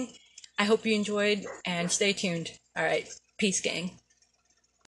 gang. I hope you enjoyed, and stay tuned. Alright, peace, gang.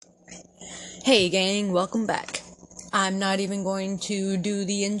 Hey, gang, welcome back. I'm not even going to do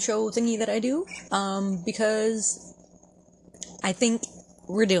the intro thingy that I do, because I think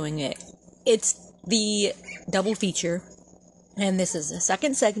we're doing it. It's the double feature, and this is the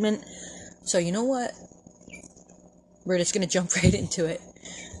second segment, so you know what? We're just gonna jump right into it.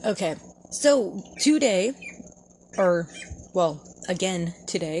 Okay, so today, again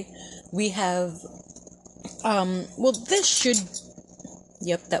today, we have, this should,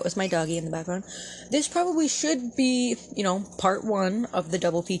 yep, that was my doggy in the background. This probably should be, part one of the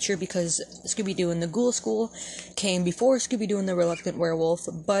double feature, because Scooby-Doo and the Ghoul School came before Scooby-Doo and the Reluctant Werewolf,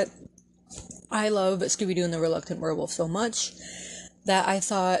 but I love Scooby-Doo and the Reluctant Werewolf so much that I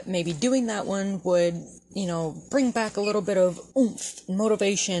thought maybe doing that one would, bring back a little bit of oomph,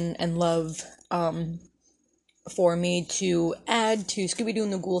 motivation, and love, for me to add to Scooby-Doo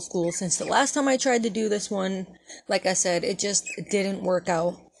and the Ghoul School, since the last time I tried to do this one, like I said, it just didn't work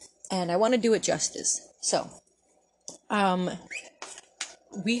out, and I want to do it justice. So,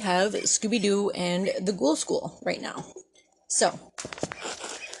 we have Scooby-Doo and the Ghoul School right now. So,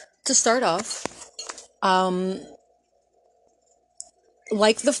 to start off,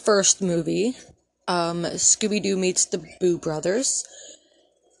 like the first movie, Scooby-Doo meets the Boo Brothers.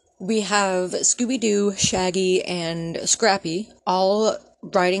 We have Scooby-Doo, Shaggy, and Scrappy all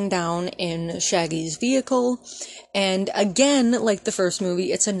riding down in Shaggy's vehicle. And again, like the first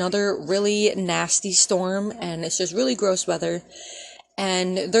movie, it's another really nasty storm, and it's just really gross weather.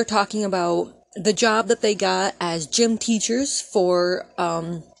 And they're talking about the job that they got as gym teachers for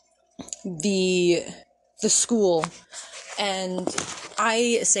the school. And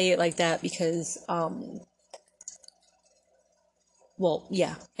I say it like that because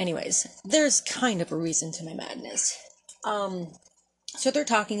anyways, there's kind of a reason to my madness. So they're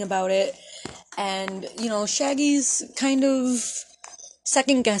talking about it, and, Shaggy's kind of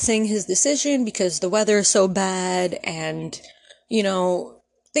second-guessing his decision because the weather is so bad, and,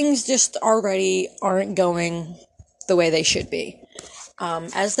 things just already aren't going the way they should be.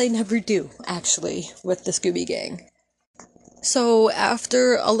 As they never do, actually, with the Scooby Gang. So,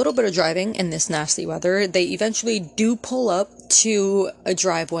 after a little bit of driving in this nasty weather, they eventually do pull up to a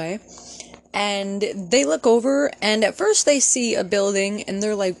driveway, and they look over, and at first they see a building, and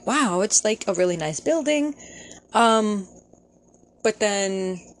they're like, wow, it's like a really nice building, but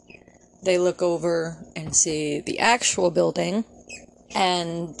then they look over and see the actual building,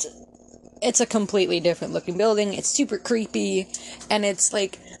 and it's a completely different looking building. It's super creepy, and it's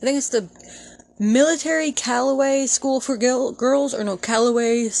like, I think it's the Military Callaway School for Girls, or no,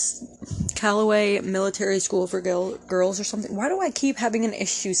 Callaway Military School for Girls or something. Why do I keep having an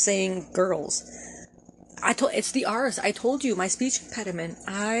issue saying girls? It's the R's. I told you, my speech impediment.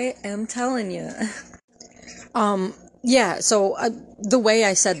 I am telling you. Yeah, so the way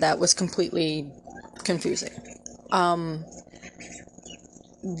I said that was completely confusing. When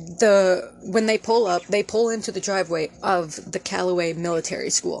they pull up, they pull into the driveway of the Callaway Military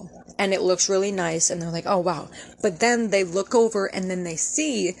School. And it looks really nice, and they're like, oh, wow. But then they look over, and then they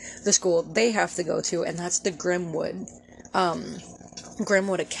see the school they have to go to, and that's the Grimwood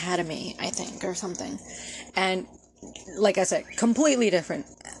Academy, I think, or something. And, like I said, completely different.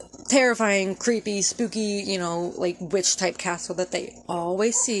 Terrifying, creepy, spooky, like witch-type castle that they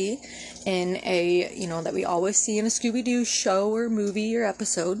always see in that we always see in a Scooby-Doo show or movie or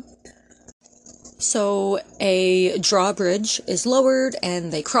episode. So a drawbridge is lowered,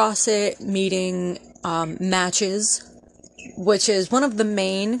 and they cross it, meeting Matches, which is one of the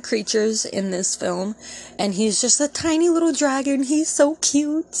main creatures in this film, and he's just a tiny little dragon. He's so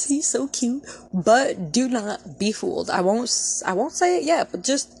cute. But do not be fooled. I won't say it yet, but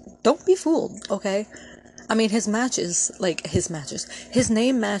just don't be fooled, okay? I mean, his name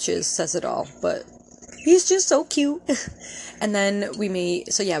Matches says it all, but he's just so cute. And then we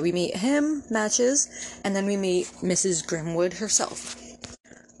meet him, Matches, and then we meet Mrs. Grimwood herself.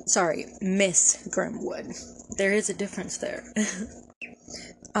 Sorry, Miss Grimwood. There is a difference there.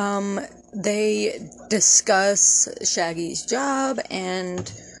 They discuss Shaggy's job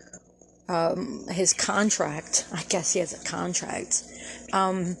and his contract. I guess he has a contract.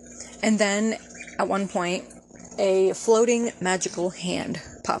 And then, at one point, a floating magical hand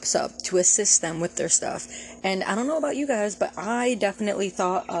pops up to assist them with their stuff. And I don't know about you guys, but I definitely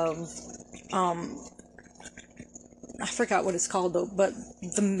thought of, I forgot what it's called though, but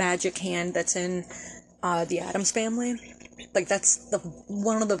the magic hand that's in, the Addams Family. Like, that's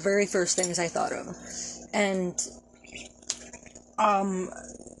one of the very first things I thought of. And,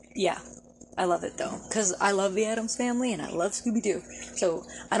 yeah. I love it though, because I love the Addams Family and I love Scooby-Doo. So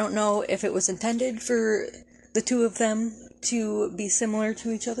I don't know if it was intended for the two of them to be similar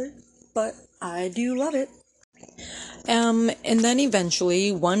to each other, but I do love it. And then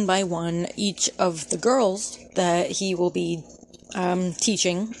eventually, one by one, each of the girls that he will be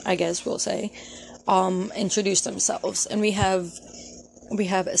teaching, I guess we'll say, introduce themselves. And we have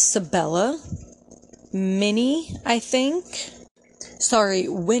Sabella, Minnie, I think. Sorry,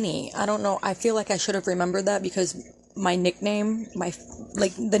 Winnie. I don't know. I feel like I should have remembered that because my nickname,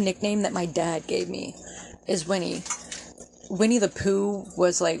 the nickname that my dad gave me is Winnie. Winnie the Pooh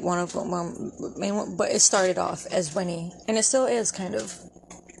was like one of them, but it started off as Winnie, and it still is kind of.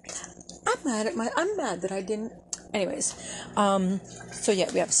 I'm mad that I didn't. Anyways, so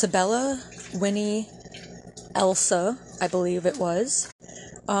yeah, we have Sabella, Winnie, Elsa, I believe it was,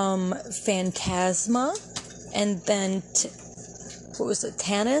 Phantasma, and then what was it,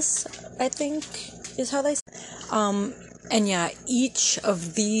 Tanis, I think is how they. And yeah, each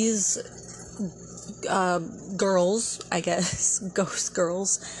of these girls, I guess, ghost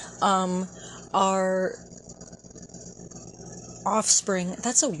girls, are offspring,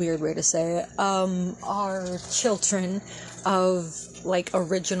 that's a weird way to say it, are children of, like,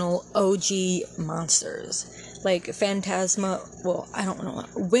 original OG monsters. Like, Phantasma, well, I don't know,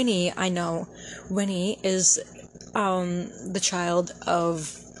 Winnie, I know, Winnie is, the child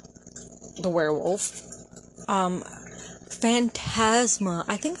of the werewolf. Phantasma,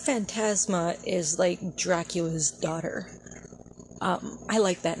 I think Phantasma is, like, Dracula's daughter. I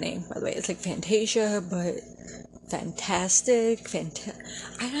like that name, by the way. It's like Fantasia, but fantastic,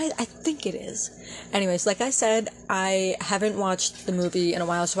 I think it is. Anyways, like I said, I haven't watched the movie in a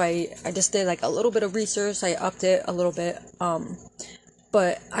while, so I just did, like, a little bit of research. I upped it a little bit,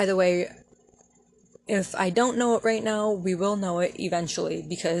 but either way, if I don't know it right now, we will know it eventually,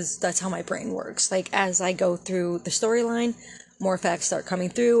 because that's how my brain works. Like, as I go through the storyline, more facts start coming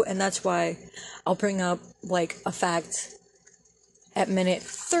through, and that's why I'll bring up, like, a fact at minute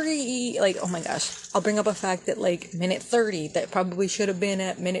 30, like, oh my gosh, I'll bring up a fact at, like, minute 30 that probably should have been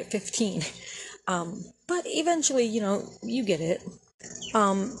at minute 15. But eventually, you know, you get it.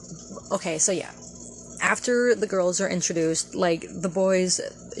 Okay, so yeah. After the girls are introduced, like, the boys,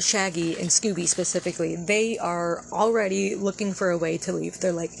 Shaggy and Scooby specifically, they are already looking for a way to leave.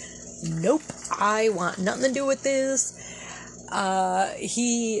 They're like, nope, I want nothing to do with this.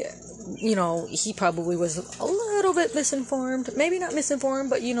 He probably was a little bit misinformed. Maybe not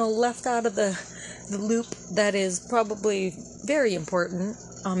misinformed, but, you know, left out of the loop that is probably very important,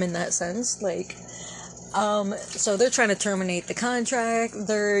 in that sense. Like, so they're trying to terminate the contract,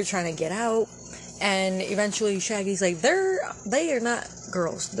 they're trying to get out. And eventually Shaggy's like, they are not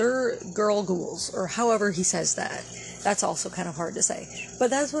girls, they're girl ghouls, or however he says that. That's also kind of hard to say.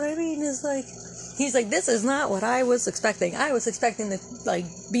 But that's what I mean, is like, he's like, this is not what I was expecting. I was expecting to, like,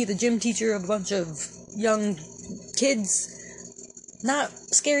 be the gym teacher of a bunch of young kids, not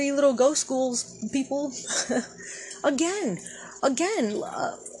scary little ghost schools people. Again,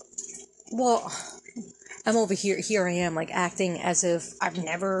 well, I'm over here I am, like, acting as if I've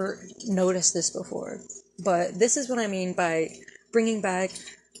never noticed this before. But this is what I mean by bringing back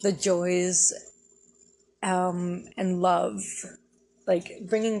the joys, and love. Like,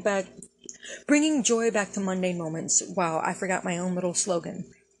 bringing joy back to mundane moments. Wow, I forgot my own little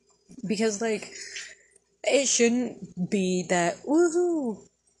slogan. Because, like, it shouldn't be that woohoo,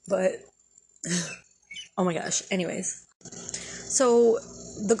 but, oh my gosh, anyways. So,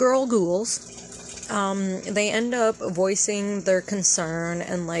 the girl ghouls, they end up voicing their concern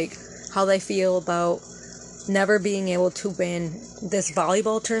and, like, how they feel about never being able to win this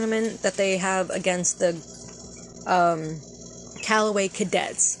volleyball tournament that they have against the, Callaway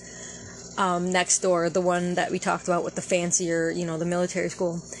Cadets, next door, the one that we talked about with the fancier, you know, the military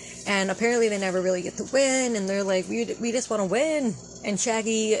school. And apparently they never really get to win, and they're like, we just want to win. And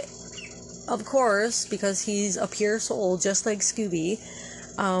Shaggy, of course, because he's a pure soul, just like Scooby,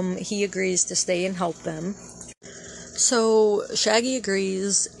 he agrees to stay and help them. So Shaggy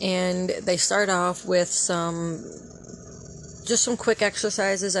agrees, and they start off with some quick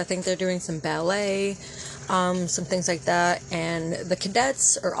exercises. I think they're doing some ballet, some things like that, and the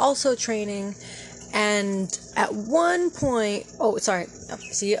cadets are also training. And at one point,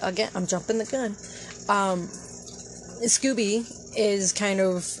 see, again, I'm jumping the gun. Scooby is kind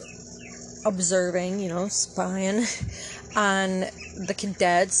of observing, you know, spying on the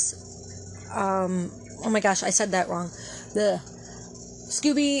cadets. Oh my gosh, I said that wrong.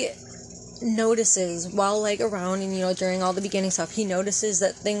 Scooby notices while, like, around, and, you know, during all the beginning stuff, he notices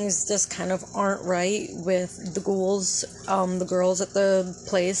that things just kind of aren't right with the ghouls, the girls at the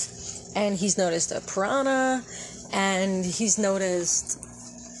place. and he's noticed a piranha, and he's noticed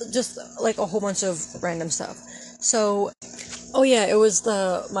just like a whole bunch of random stuff. So, oh yeah, it was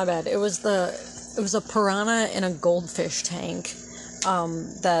a piranha in a goldfish tank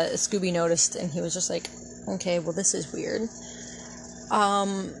that Scooby noticed, and he was just like, okay, well, this is weird.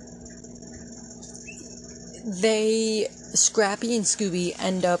 Scrappy and Scooby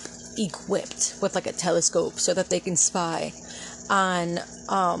end up equipped with like a telescope so that they can spy on,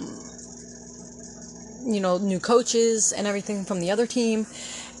 new coaches and everything from the other team.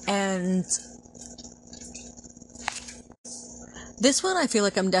 And this one, I feel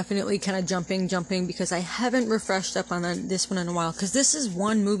like I'm definitely kind of jumping because I haven't refreshed up on this one in a while, because this is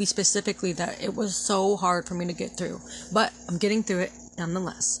one movie specifically that it was so hard for me to get through, but I'm getting through it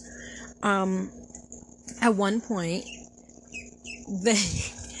nonetheless. At one point,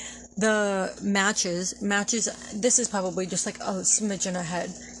 the matches, this is probably just like a smidgen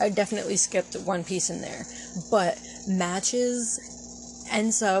ahead. I definitely skipped one piece in there, but Matches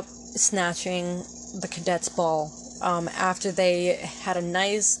ends up snatching the cadet's ball after they had a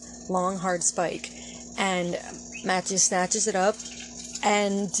nice long hard spike, and Matches snatches it up,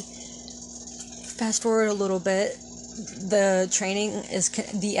 and fast forward a little bit, the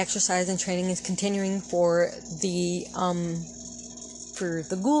exercise and training is continuing for the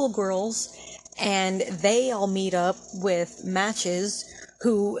Ghoul Girls, and they all meet up with Matches,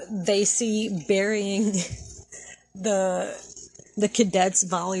 who they see burying the cadets'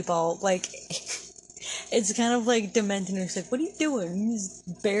 volleyball. Like, it's kind of like demented. It's like, what are you doing? He's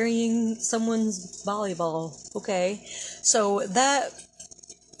burying someone's volleyball. Okay. So that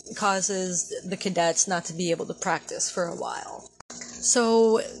causes the cadets not to be able to practice for a while.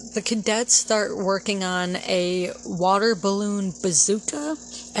 So the cadets start working on a water balloon bazooka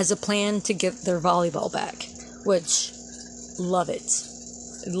as a plan to get their volleyball back, which, love it.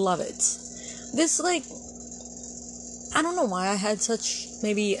 This, like, I don't know why I had such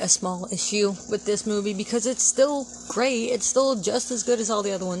maybe a small issue with this movie, because it's still great. It's still just as good as all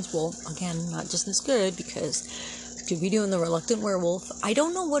the other ones. Well, again, not just as good, because Scooby-Doo and the Reluctant Werewolf, I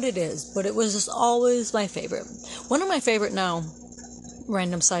don't know what it is, but it was just always my favorite. One of my favorite now,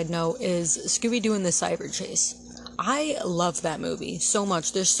 random side note, is Scooby-Doo and the Cyber Chase. I love that movie so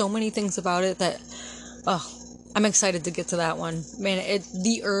much. There's so many things about it that, I'm excited to get to that one. Man,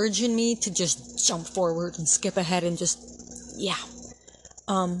 the urge in me to just jump forward and skip ahead and just, yeah.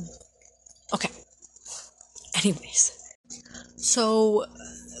 Okay. Anyways. So,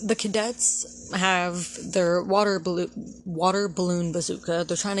 the cadets have their water balloon bazooka.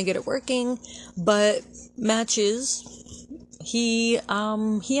 They're trying to get it working, but Matches, he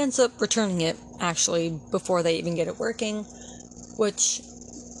ends up returning it, actually, before they even get it working, which,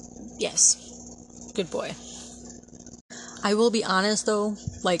 yes, good boy. I will be honest, though,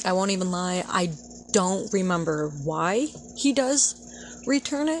 like, I won't even lie, I don't remember why he does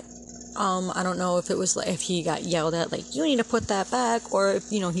return it. I don't know if it was, like, if he got yelled at, like, you need to put that back, or if,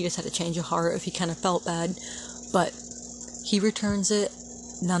 he just had a change of heart, if he kind of felt bad, but he returns it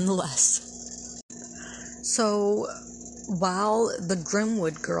nonetheless. So, while the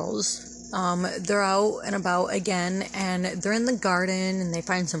Grimwood girls, they're out and about again, and they're in the garden, and they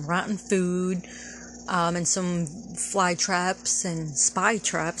find some rotten food, and some fly traps and spy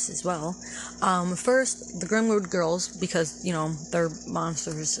traps as well. First, the Grimwood girls, because, they're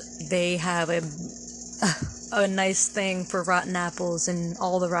monsters, they have a nice thing for rotten apples and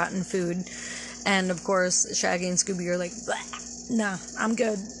all the rotten food. And, of course, Shaggy and Scooby are like, nah, I'm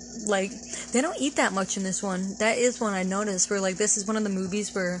good. Like, they don't eat that much in this one. That is one I noticed, where, like, this is one of the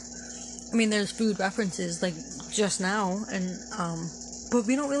movies where, there's food references, like, just now, and, but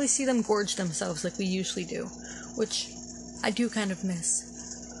we don't really see them gorge themselves like we usually do, which I do kind of miss.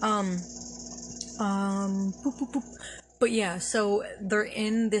 Boop, boop, boop. But yeah, so they're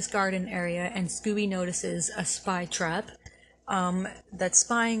in this garden area, and Scooby notices a spy trap, that's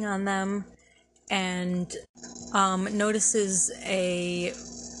spying on them, and, notices a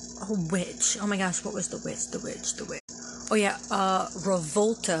witch. Oh my gosh, what was the witch? The witch. Oh yeah,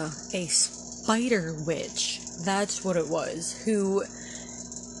 Revolta, a spider witch. That's what it was, who,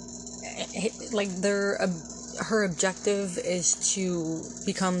 like, her objective is to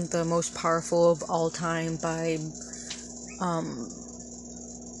become the most powerful of all time by,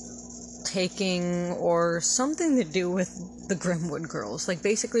 taking, or something to do with the Grimwood girls. Like,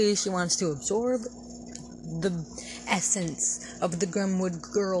 basically, she wants to absorb the essence of the Grimwood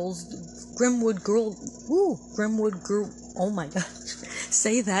girl, oh my gosh,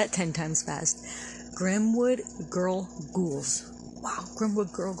 say that 10 times fast. Grimwood girl ghouls. Wow,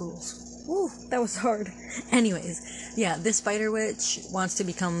 Grimwood girl ghouls. Ooh, that was hard. Anyways, yeah, this Spider Witch wants to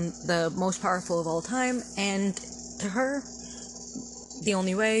become the most powerful of all time, and to her, the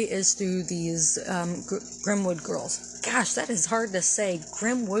only way is through these Grimwood girls. Gosh, that is hard to say.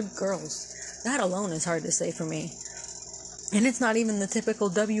 Grimwood girls. That alone is hard to say for me. And it's not even the typical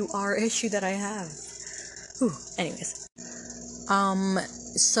WR issue that I have. Ooh, anyways.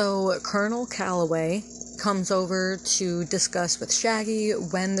 So Colonel Calloway comes over to discuss with Shaggy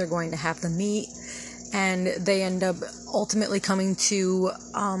when they're going to have the meet, and they end up ultimately coming to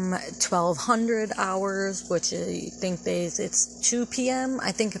 1200 hours, which I think it's 2 p.m.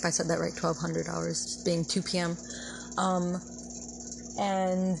 I think if I said that right, 1200 hours being 2 p.m.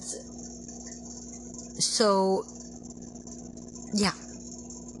 And so yeah,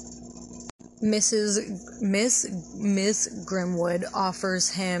 Miss Grimwood offers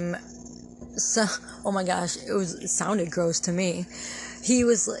him oh my gosh, it sounded gross to me. He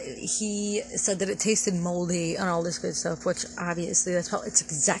said that it tasted moldy and all this good stuff, which obviously it's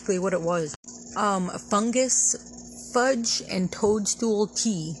exactly what it was. Fungus fudge and toadstool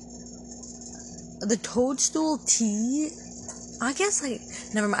tea. The toadstool tea, I guess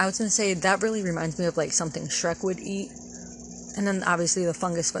never mind, I was gonna say that really reminds me of something Shrek would eat. And then obviously the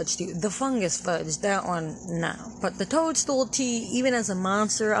fungus fudge too. The fungus fudge, that one, no. But the toadstool tea, even as a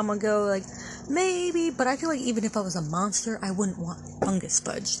monster, I'm gonna go maybe. But I feel even if I was a monster, I wouldn't want fungus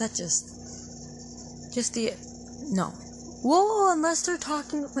fudge. That no. Whoa, unless they're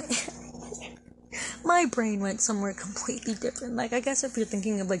talking. My brain went somewhere completely different. I guess if you're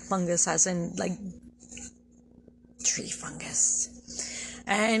thinking of fungus as in tree fungus.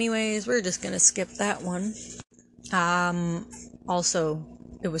 Anyways, we're just gonna skip that one. Also,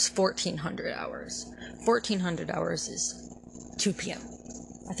 it was 1400 hours. 1400 hours is 2 p.m.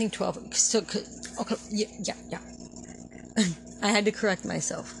 I think 12. So, okay, yeah. I had to correct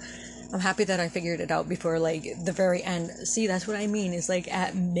myself. I'm happy that I figured it out before, the very end. See, that's what I mean, is,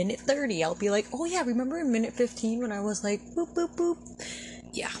 at minute 30, I'll be oh yeah, remember in minute 15 when I was boop, boop, boop?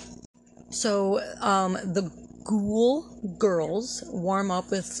 Yeah. So, the Ghoul girls warm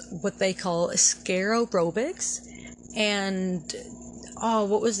up with what they call scare aerobics, and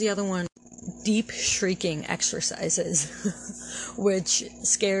what was the other one? Deep shrieking exercises, which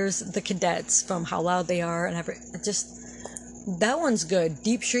scares the cadets from how loud they are and that one's good.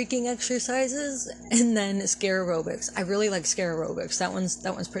 Deep shrieking exercises, and then scare aerobics. I really like scare aerobics. That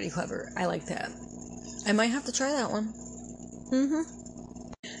one's pretty clever. I like that. I might have to try that one.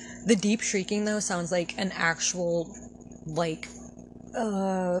 The deep shrieking though sounds like an actual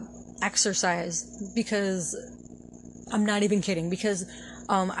exercise, because I'm not even kidding, because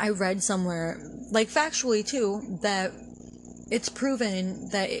I read somewhere, factually too, that it's proven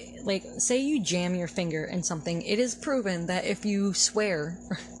that, say you jam your finger in something, it is proven that if you swear,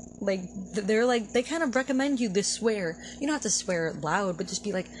 they kind of recommend you to swear. You don't have to swear loud, but just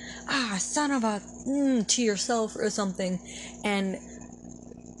be son of a, to yourself or something, and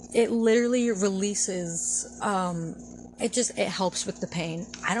it literally releases, it helps with the pain.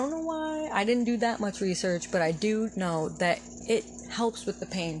 I don't know why. I didn't do that much research, but I do know that it helps with the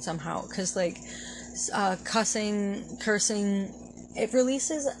pain somehow. Because, cursing, it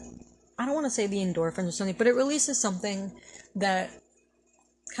releases, I don't want to say the endorphins or something, but it releases something that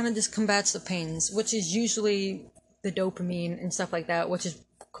kind of just combats the pains, which is usually the dopamine and stuff like that, which is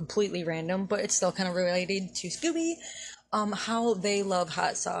completely random, but it's still kind of related to Scooby, how they love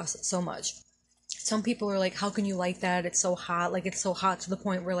hot sauce so much. Some people are how can you like that? It's so hot. It's so hot to the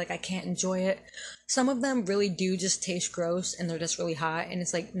point where, I can't enjoy it. Some of them really do just taste gross, and they're just really hot, and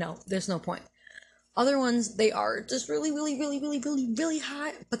it's no, there's no point. Other ones, they are just really, really, really, really, really, really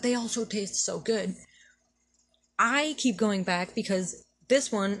hot, but they also taste so good. I keep going back because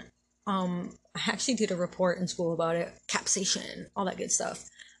this one, I actually did a report in school about it. Capsaicin, all that good stuff.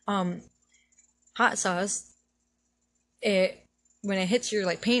 Hot sauce, when it hits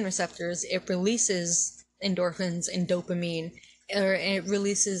your pain receptors, it releases endorphins and dopamine, or it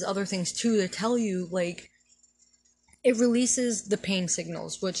releases other things too to tell you it releases the pain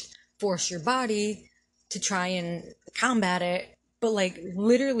signals, which force your body to try and combat it. But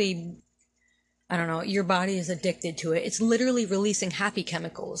literally, I don't know, your body is addicted to it. It's literally releasing happy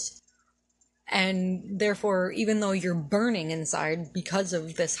chemicals, and therefore, even though you're burning inside because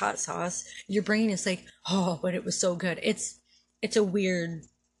of this hot sauce, your brain is oh, but it was so good. It's a weird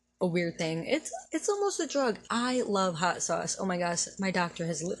thing. It's almost a drug. I love hot sauce. Oh my gosh, my doctor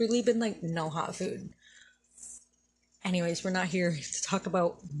has literally been no hot food. Anyways, we're not here to talk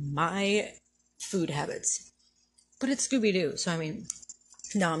about my food habits, but it's Scooby-Doo, so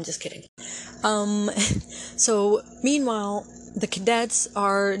no, I'm just kidding. So meanwhile, The cadets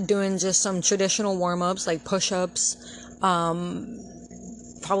are doing just some traditional warm-ups, like push-ups,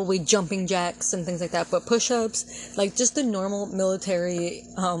 probably jumping jacks and things like that, but push-ups, like just the normal military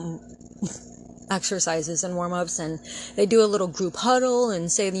exercises and warm-ups, and they do a little group huddle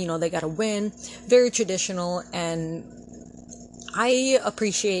and say, they gotta win. Very traditional, and I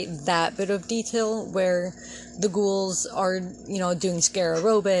appreciate that bit of detail where the ghouls are, doing scare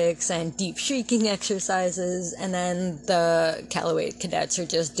aerobics and deep shrieking exercises, and then the Callaway cadets are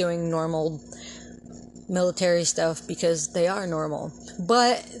just doing normal military stuff because they are normal.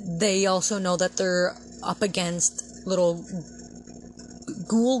 But they also know that they're up against little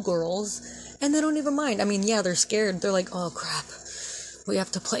ghoul girls, and they don't even mind. I mean, yeah, they're scared. They're like, oh crap, we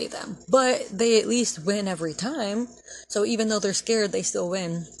have to play them. But they at least win every time. So even though they're scared, they still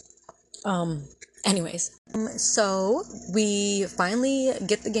win. So we finally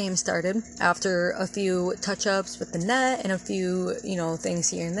get the game started after a few touch-ups with the net and a few, things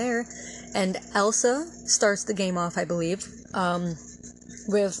here and there. And Elsa starts the game off, I believe,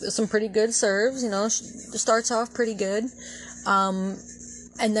 with some pretty good serves, starts off pretty good.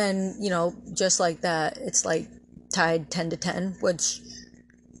 And then, just like that, it's like tied 10-10, which,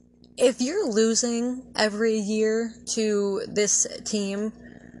 if you're losing every year to this team,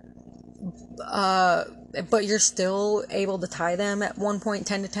 but you're still able to tie them at one point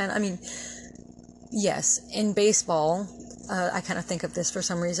 10-10, I mean, yes, in baseball, I kind of think of this for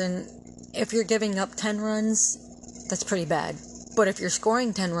some reason, if you're giving up 10 runs, that's pretty bad. But if you're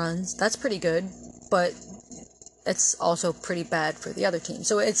scoring 10 runs, that's pretty good, but it's also pretty bad for the other team.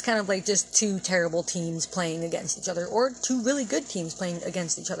 So it's kind of like just two terrible teams playing against each other, or two really good teams playing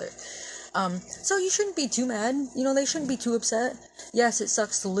against each other. So you shouldn't be too mad, they shouldn't be too upset. Yes, it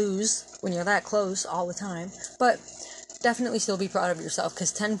sucks to lose when you're that close all the time, but definitely still be proud of yourself,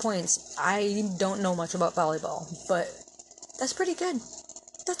 because 10 points, I don't know much about volleyball, but that's pretty good.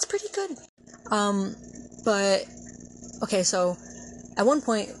 That's pretty good. But, okay, so, at one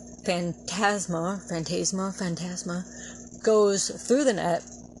point, Phantasma goes through the net,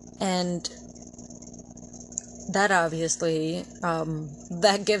 and that obviously,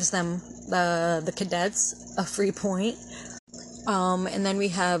 that gives them, the cadets a free point. And then we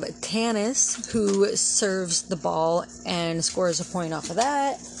have Tanis, who serves the ball and scores a point off of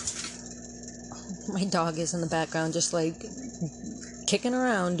that. My dog is in the background just like kicking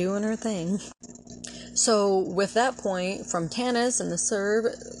around, doing her thing. So with that point from Tanis and the serve,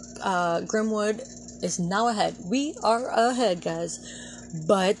 Grimwood is now ahead. We are ahead, guys.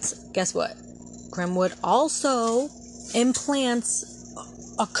 But guess what? Grimwood also implants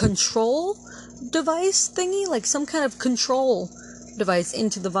a control device thingy, like some kind of control device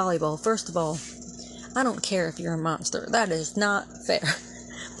into the volleyball. First of all, I don't care if you're a monster. That is not fair.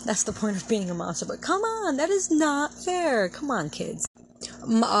 That's the point of being a monster. But come on, that is not fair. Come on, kids.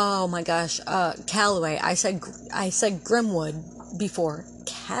 Oh my gosh, Callaway. I said Grimwood before.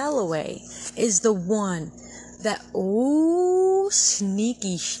 Callaway is the one that,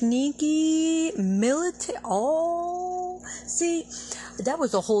 sneaky military. See, that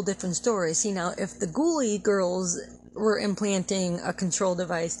was a whole different story. See, now, if the Ghoulie girls were implanting a control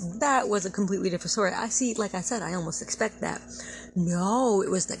device, that was a completely different story. Like I said, I almost expect that. No, it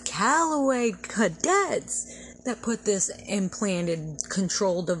was the Callaway cadets that put this implanted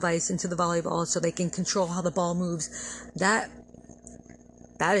control device into the volleyball so they can control how the ball moves. That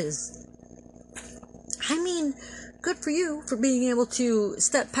is, good for you for being able to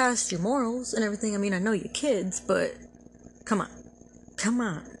step past your morals and everything. I know you're kids, but come on.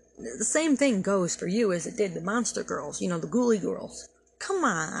 The same thing goes for you as it did the monster girls, the Ghoulie girls. Come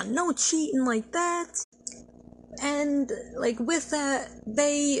on, no cheating like that. And, with that,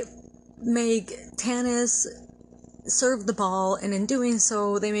 they make Tanis serve the ball, and in doing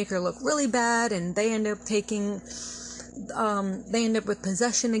so, they make her look really bad, and they end up with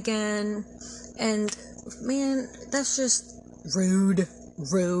possession again, and, man, that's just rude.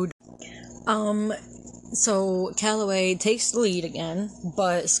 So Callaway takes the lead again,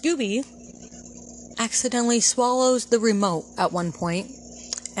 but Scooby accidentally swallows the remote at one point,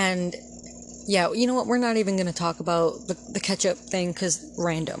 and yeah, you know what, we're not even going to talk about the ketchup thing, because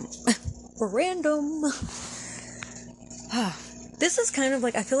random. Random. This is kind of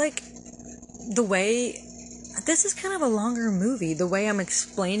I feel like this is kind of a longer movie, the way I'm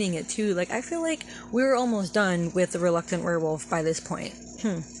explaining it too. I feel like we're almost done with The Reluctant Werewolf by this point.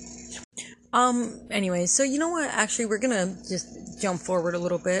 Anyway, so you know what, actually, we're gonna just jump forward a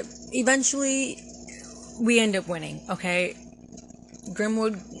little bit. Eventually, we end up winning, okay?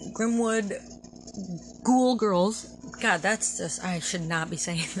 Grimwood Ghoul Girls God, that's just, I should not be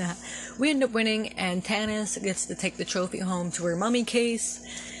saying that. We end up winning, and Tannis gets to take the trophy home to her mummy case,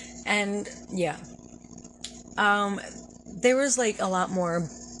 and yeah. There was like a lot more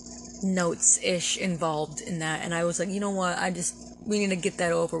notes-ish involved in that, and I was like, you know what, we need to get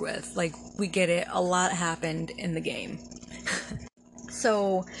that over with. Like, we get it, a lot happened in the game.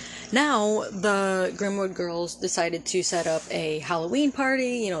 So, now the Grimwood girls decided to set up a Halloween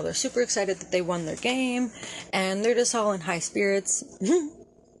party. You know, they're super excited that they won their game, and they're just all in high spirits.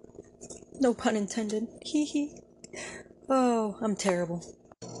 No pun intended. Hee hee. Oh, I'm terrible.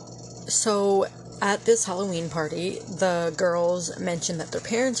 So, at this Halloween party, the girls mention that their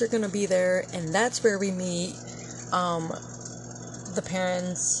parents are gonna be there, and that's where we meet, the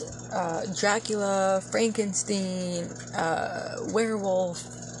parents, Dracula, Frankenstein, werewolf,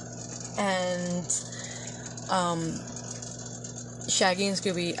 and, Shaggy and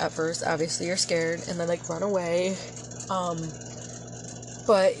Scooby at first obviously are scared, and they like run away,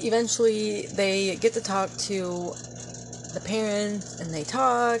 but eventually they get to talk to the parents, and they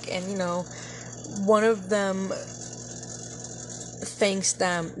talk, and you know, one of them thanks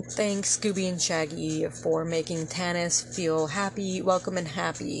Scooby and Shaggy for making Tannis feel happy, welcome, and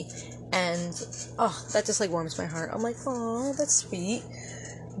happy. And, oh, that just, like, warms my heart. I'm like, oh, that's sweet.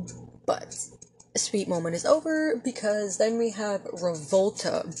 But a sweet moment is over, because then we have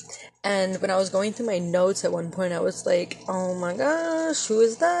Revolta. And when I was going through my notes at one point, I was like, oh my gosh, who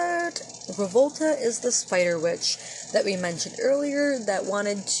is that? Revolta is the spider witch that we mentioned earlier that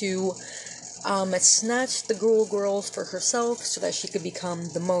wanted to snatched the Ghoul Girls for herself so that she could become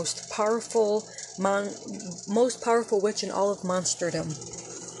the most powerful witch in all of monsterdom.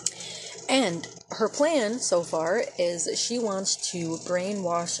 And her plan so far is she wants to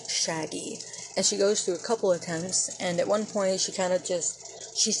brainwash Shaggy. And she goes through a couple attempts, and at one point she kind of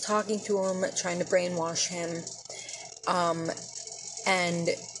she's talking to him, trying to brainwash him, and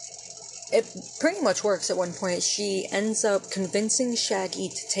it pretty much works at one point. She ends up convincing Shaggy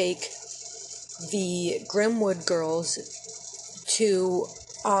to take the Grimwood girls to,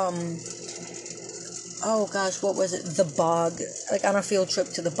 oh gosh, what was it? The bog. Like, on a field trip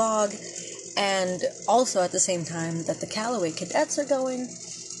to the bog. And also at the same time that the Calloway cadets are going.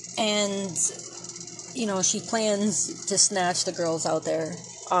 And, you know, she plans to snatch the girls out there.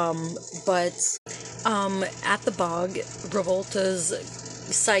 But at the bog, Revolta's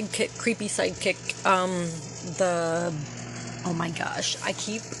creepy sidekick, oh my gosh, I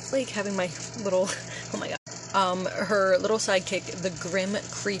keep, like, having my little, oh my god, her little sidekick, the Grim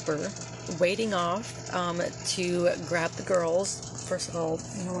Creeper, waiting off, to grab the girls. First of all,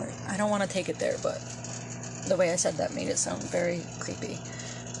 you know what, I don't want to take it there, but the way I said that made it sound very creepy.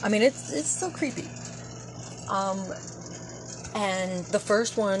 I mean, it's still creepy. And the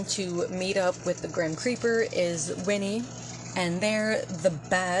first one to meet up with the Grim Creeper is Winnie, and they're the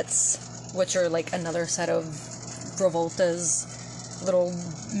Bats, which are, like, another set of Revolta's little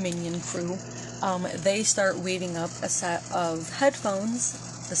minion crew. They start weaving up a set of headphones,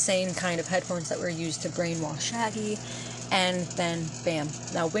 the same kind of headphones that were used to brainwash Shaggy, and then bam,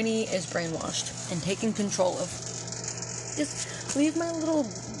 now Winnie is brainwashed and taking control of. Just leave my little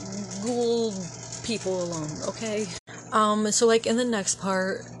ghoul people alone, okay? So like in the next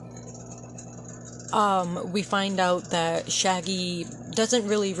part, we find out that Shaggy doesn't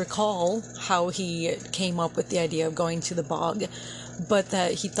really recall how he came up with the idea of going to the bog, but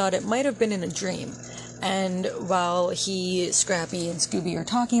that he thought it might have been in a dream. And while Scrappy, and Scooby are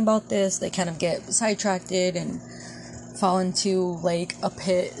talking about this, they kind of get sidetracked and fall into, like, a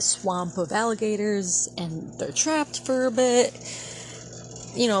swamp of alligators, and they're trapped for a bit.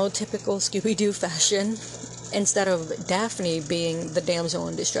 You know, typical Scooby-Doo fashion. Instead of Daphne being the damsel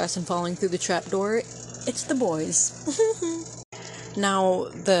in distress and falling through the trapdoor, it's the boys. Now,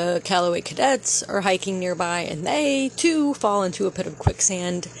 the Calloway cadets are hiking nearby, and they, too, fall into a pit of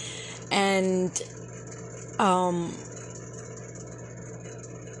quicksand, and,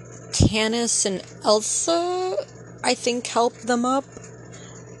 Tannis and Elsa, I think, help them up.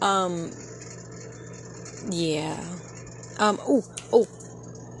 Yeah. Oh,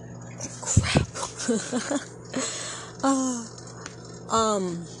 crap.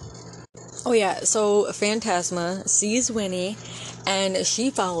 Oh yeah, so Phantasma sees Winnie, and she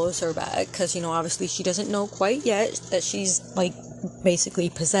follows her back, because, you know, obviously she doesn't know quite yet that she's, like, basically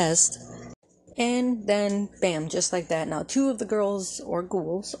possessed. And then, bam, just like that, now 2 of the girls, or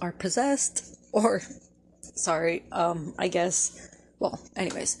ghouls, are possessed, or, sorry, I guess, well,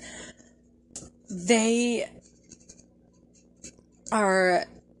 anyways, they are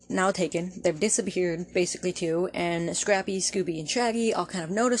now taken. They've disappeared, basically, too, and Scrappy, Scooby, and Shaggy all kind of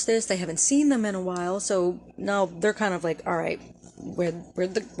notice this. They haven't seen them in a while, so now they're kind of like, alright,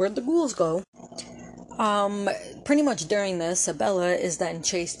 where'd the ghouls go? Pretty much during this, Bella is then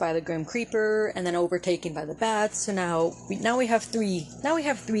chased by the Grim Creeper, and then overtaken by the bats, so now we have three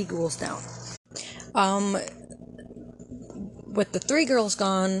ghouls down. With the 3 girls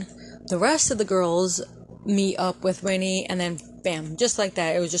gone, the rest of the girls meet up with Winnie, and then bam, just like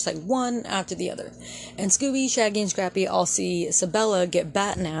that, it was just like one after the other. And Scooby, Shaggy, and Scrappy all see Sabella get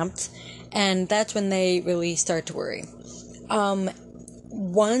bat-napped, and that's when they really start to worry.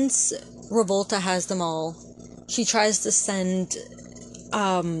 Once Revolta has them all, she tries to send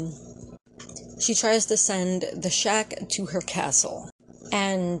the shack to her castle.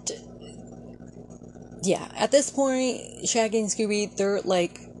 And yeah, at this point, Shaggy and Scooby, they're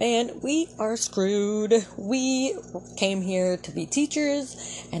like, man, we are screwed. We came here to be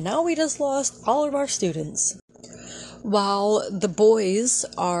teachers, and now we just lost all of our students. While the boys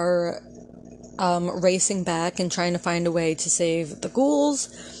are racing back and trying to find a way to save the ghouls,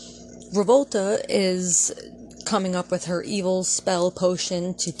 Revolta is coming up with her evil spell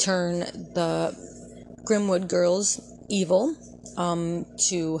potion to turn the Grimwood girls evil,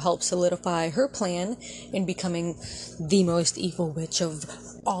 to help solidify her plan in becoming the most evil witch of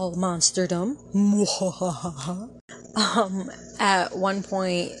all monsterdom. At one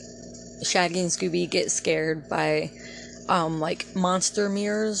point, Shaggy and Scooby get scared by like monster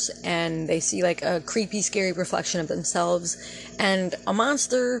mirrors, and they see like a creepy, scary reflection of themselves, and a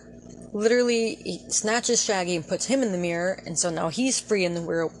monster literally snatches Shaggy and puts him in the mirror, and so now he's free in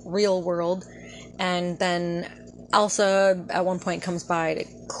the real world. And then Elsa at one point comes by to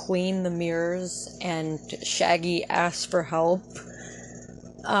clean the mirrors, and Shaggy asks for help.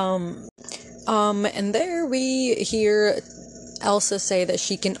 And there we hear Elsa say that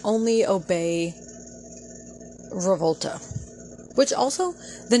she can only obey Revolta. Which also,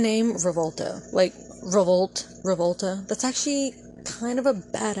 the name Revolta, like Revolta, that's actually kind of a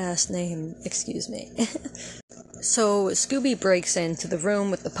badass name, excuse me. So Scooby breaks into the room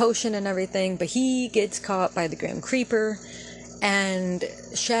with the potion and everything, but he gets caught by the Grim Creeper, and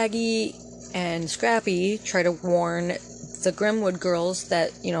Shaggy and Scrappy try to warn the Grimwood girls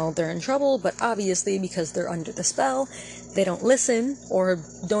that, you know, they're in trouble, but obviously because they're under the spell, they don't listen or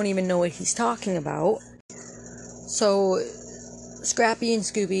don't even know what he's talking about. So Scrappy and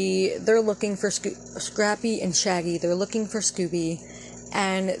Scooby, they're looking for Scrappy and Shaggy, they're looking for Scooby,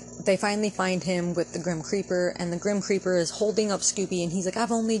 and they finally find him with the Grim Creeper, and the Grim Creeper is holding up Scooby, and he's like,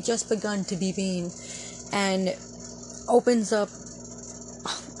 I've only just begun to be mean, and opens up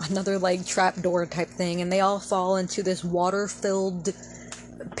another, like, trapdoor type thing, and they all fall into this water-filled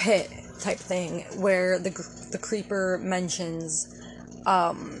pit type thing, where the Creeper mentions,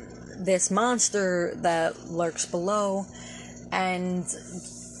 this monster that lurks below, and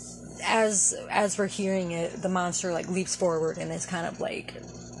as we're hearing it, the monster, like, leaps forward, and it's kind of, like,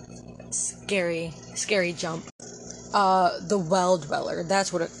 scary jump. The Well Dweller,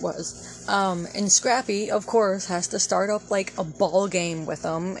 that's what it was. And Scrappy, of course, has to start up, like, a ball game with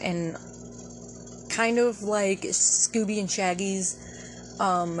them, and kind of like Scooby and Shaggy's,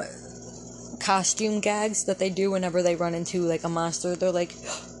 costume gags that they do whenever they run into, like, a monster. They're like,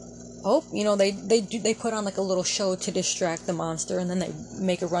 oh, you know, they put on, like, a little show to distract the monster, and then they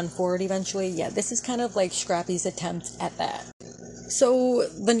make a run for it eventually. Yeah, this is kind of like Scrappy's attempt at that. So,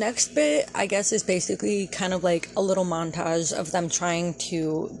 the next bit, I guess, is basically kind of like a little montage of them trying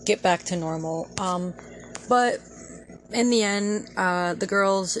to get back to normal. But in the end, the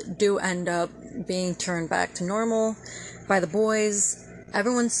girls do end up being turned back to normal by the boys.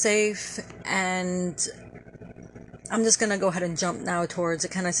 Everyone's safe, and I'm just gonna go ahead and jump now towards,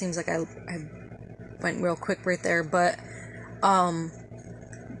 it kind of seems like I went real quick right there, but,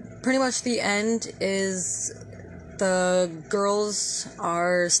 pretty much the end is the girls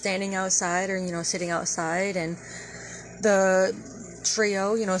are standing outside, or, you know, sitting outside, and the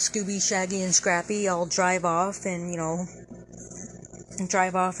trio, you know, Scooby, Shaggy, and Scrappy all drive off, and, you know,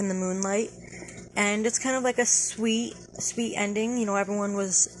 drive off in the moonlight, and it's kind of like a sweet ending. You know, everyone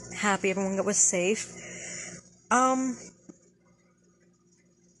was happy, everyone was safe.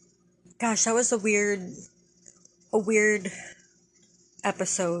 Gosh, that was a weird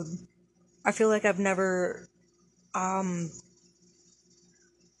episode. I feel like I've never done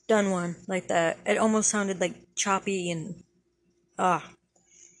one like that. It almost sounded like choppy, and I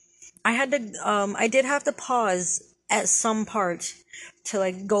did have to pause at some part to,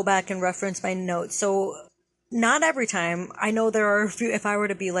 like, go back and reference my notes. So not every time. I know there are a few, if I were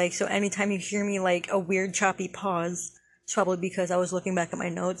to be like, so anytime you hear me, like, a weird choppy pause, It's probably because I was looking back at my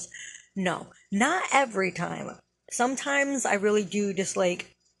notes. No, not every time. Sometimes I really do just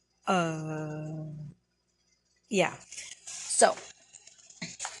like, yeah. So,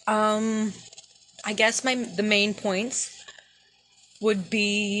 I guess the main points would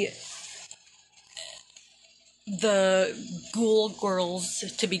be the ghoul girls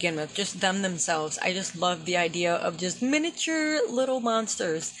to begin with, just them themselves. I just love the idea of just miniature little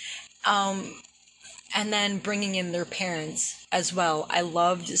monsters. And then bringing in their parents as well. I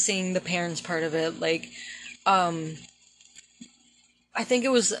loved seeing the parents part of it. Like, I think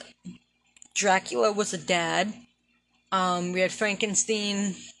it was Dracula was a dad. We had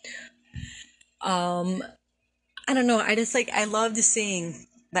Frankenstein. I don't know. I just like I loved seeing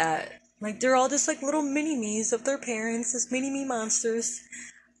that. Like they're all just like little mini me's of their parents, this mini me monsters.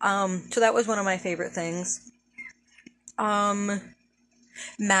 So that was one of my favorite things.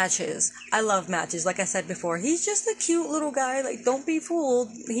 Matches. I love Matches. Like I said before, he's just a cute little guy. Like don't be fooled.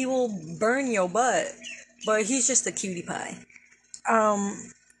 He will burn your butt. But he's just a cutie pie.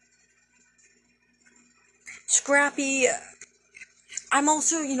 Scrappy. I'm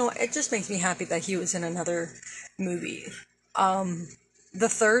also, it just makes me happy that he was in another movie. The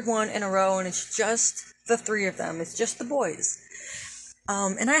third one in a row, and it's just the three of them. It's just the boys.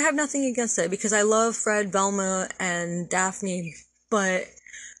 And I have nothing against it because I love Fred, Velma, and Daphne, but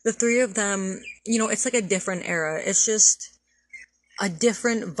the three of them, it's like a different era. It's just a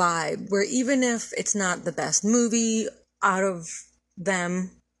different vibe where even if it's not the best movie out of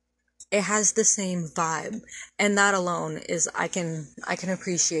them, it has the same vibe, and that alone is I can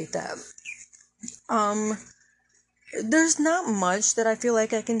appreciate that. There's not much that I feel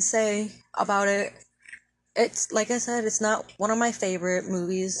like I can say about it. It's like I said, it's not one of my favorite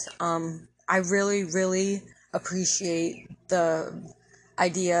movies. I really, really appreciate the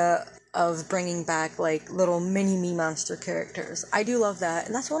idea of bringing back like little mini me monster characters. I do love that,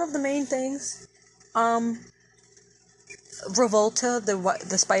 and that's one of the main things. Revolta,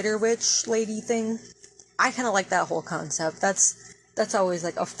 the spider witch lady thing, I kind of like that whole concept. That's always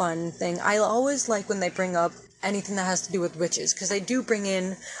like a fun thing. I always like when they bring up anything that has to do with witches, because they do bring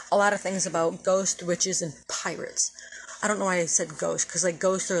in a lot of things about ghosts, witches, and pirates. I don't know why I said ghosts, because like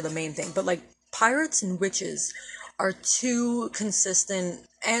ghosts are the main thing, but like pirates and witches are two consistent,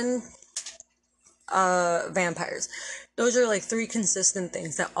 and vampires. Those are like three consistent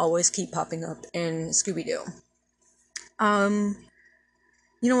things that always keep popping up in Scooby-Doo.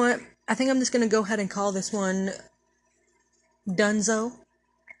 You know what? I think I'm just gonna go ahead and call this one Dunzo.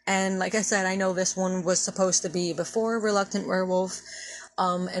 And like I said, I know this one was supposed to be before Reluctant Werewolf.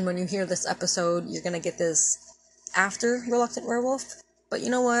 And when you hear this episode, you're gonna get this after Reluctant Werewolf. But you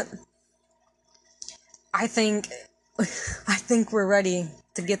know what? I think we're ready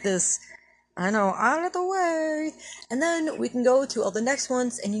to get this, out of the way. And then we can go to all the next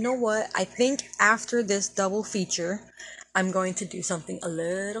ones. And you know what? I think after this double feature, I'm going to do something a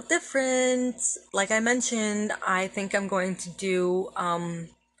little different. Like I mentioned, I think I'm going to do,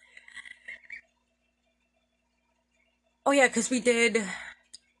 oh yeah, because we did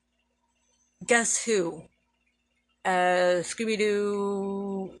Guess Who?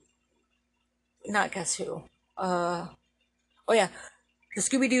 Scooby-Doo, not Guess Who. Oh yeah, the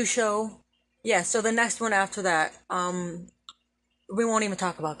Scooby-Doo show. Yeah, so the next one after that, we won't even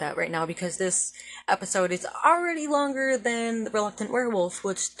talk about that right now because this episode is already longer than the Reluctant Werewolf,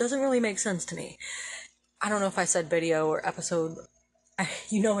 which doesn't really make sense to me. I don't know if I said video or episode.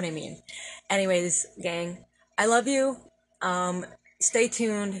 You know what I mean. Anyways, gang, I love you. Stay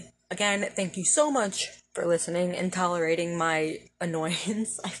tuned. Again, thank you so much for listening and tolerating my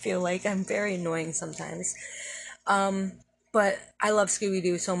annoyance. I feel like I'm very annoying sometimes. But I love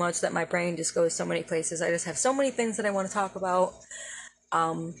Scooby-Doo so much that my brain just goes so many places. I just have so many things that I want to talk about.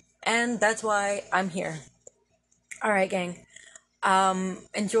 And that's why I'm here. Alright, gang.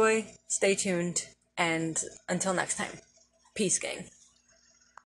 Enjoy, stay tuned, and until next time. Peace, gang.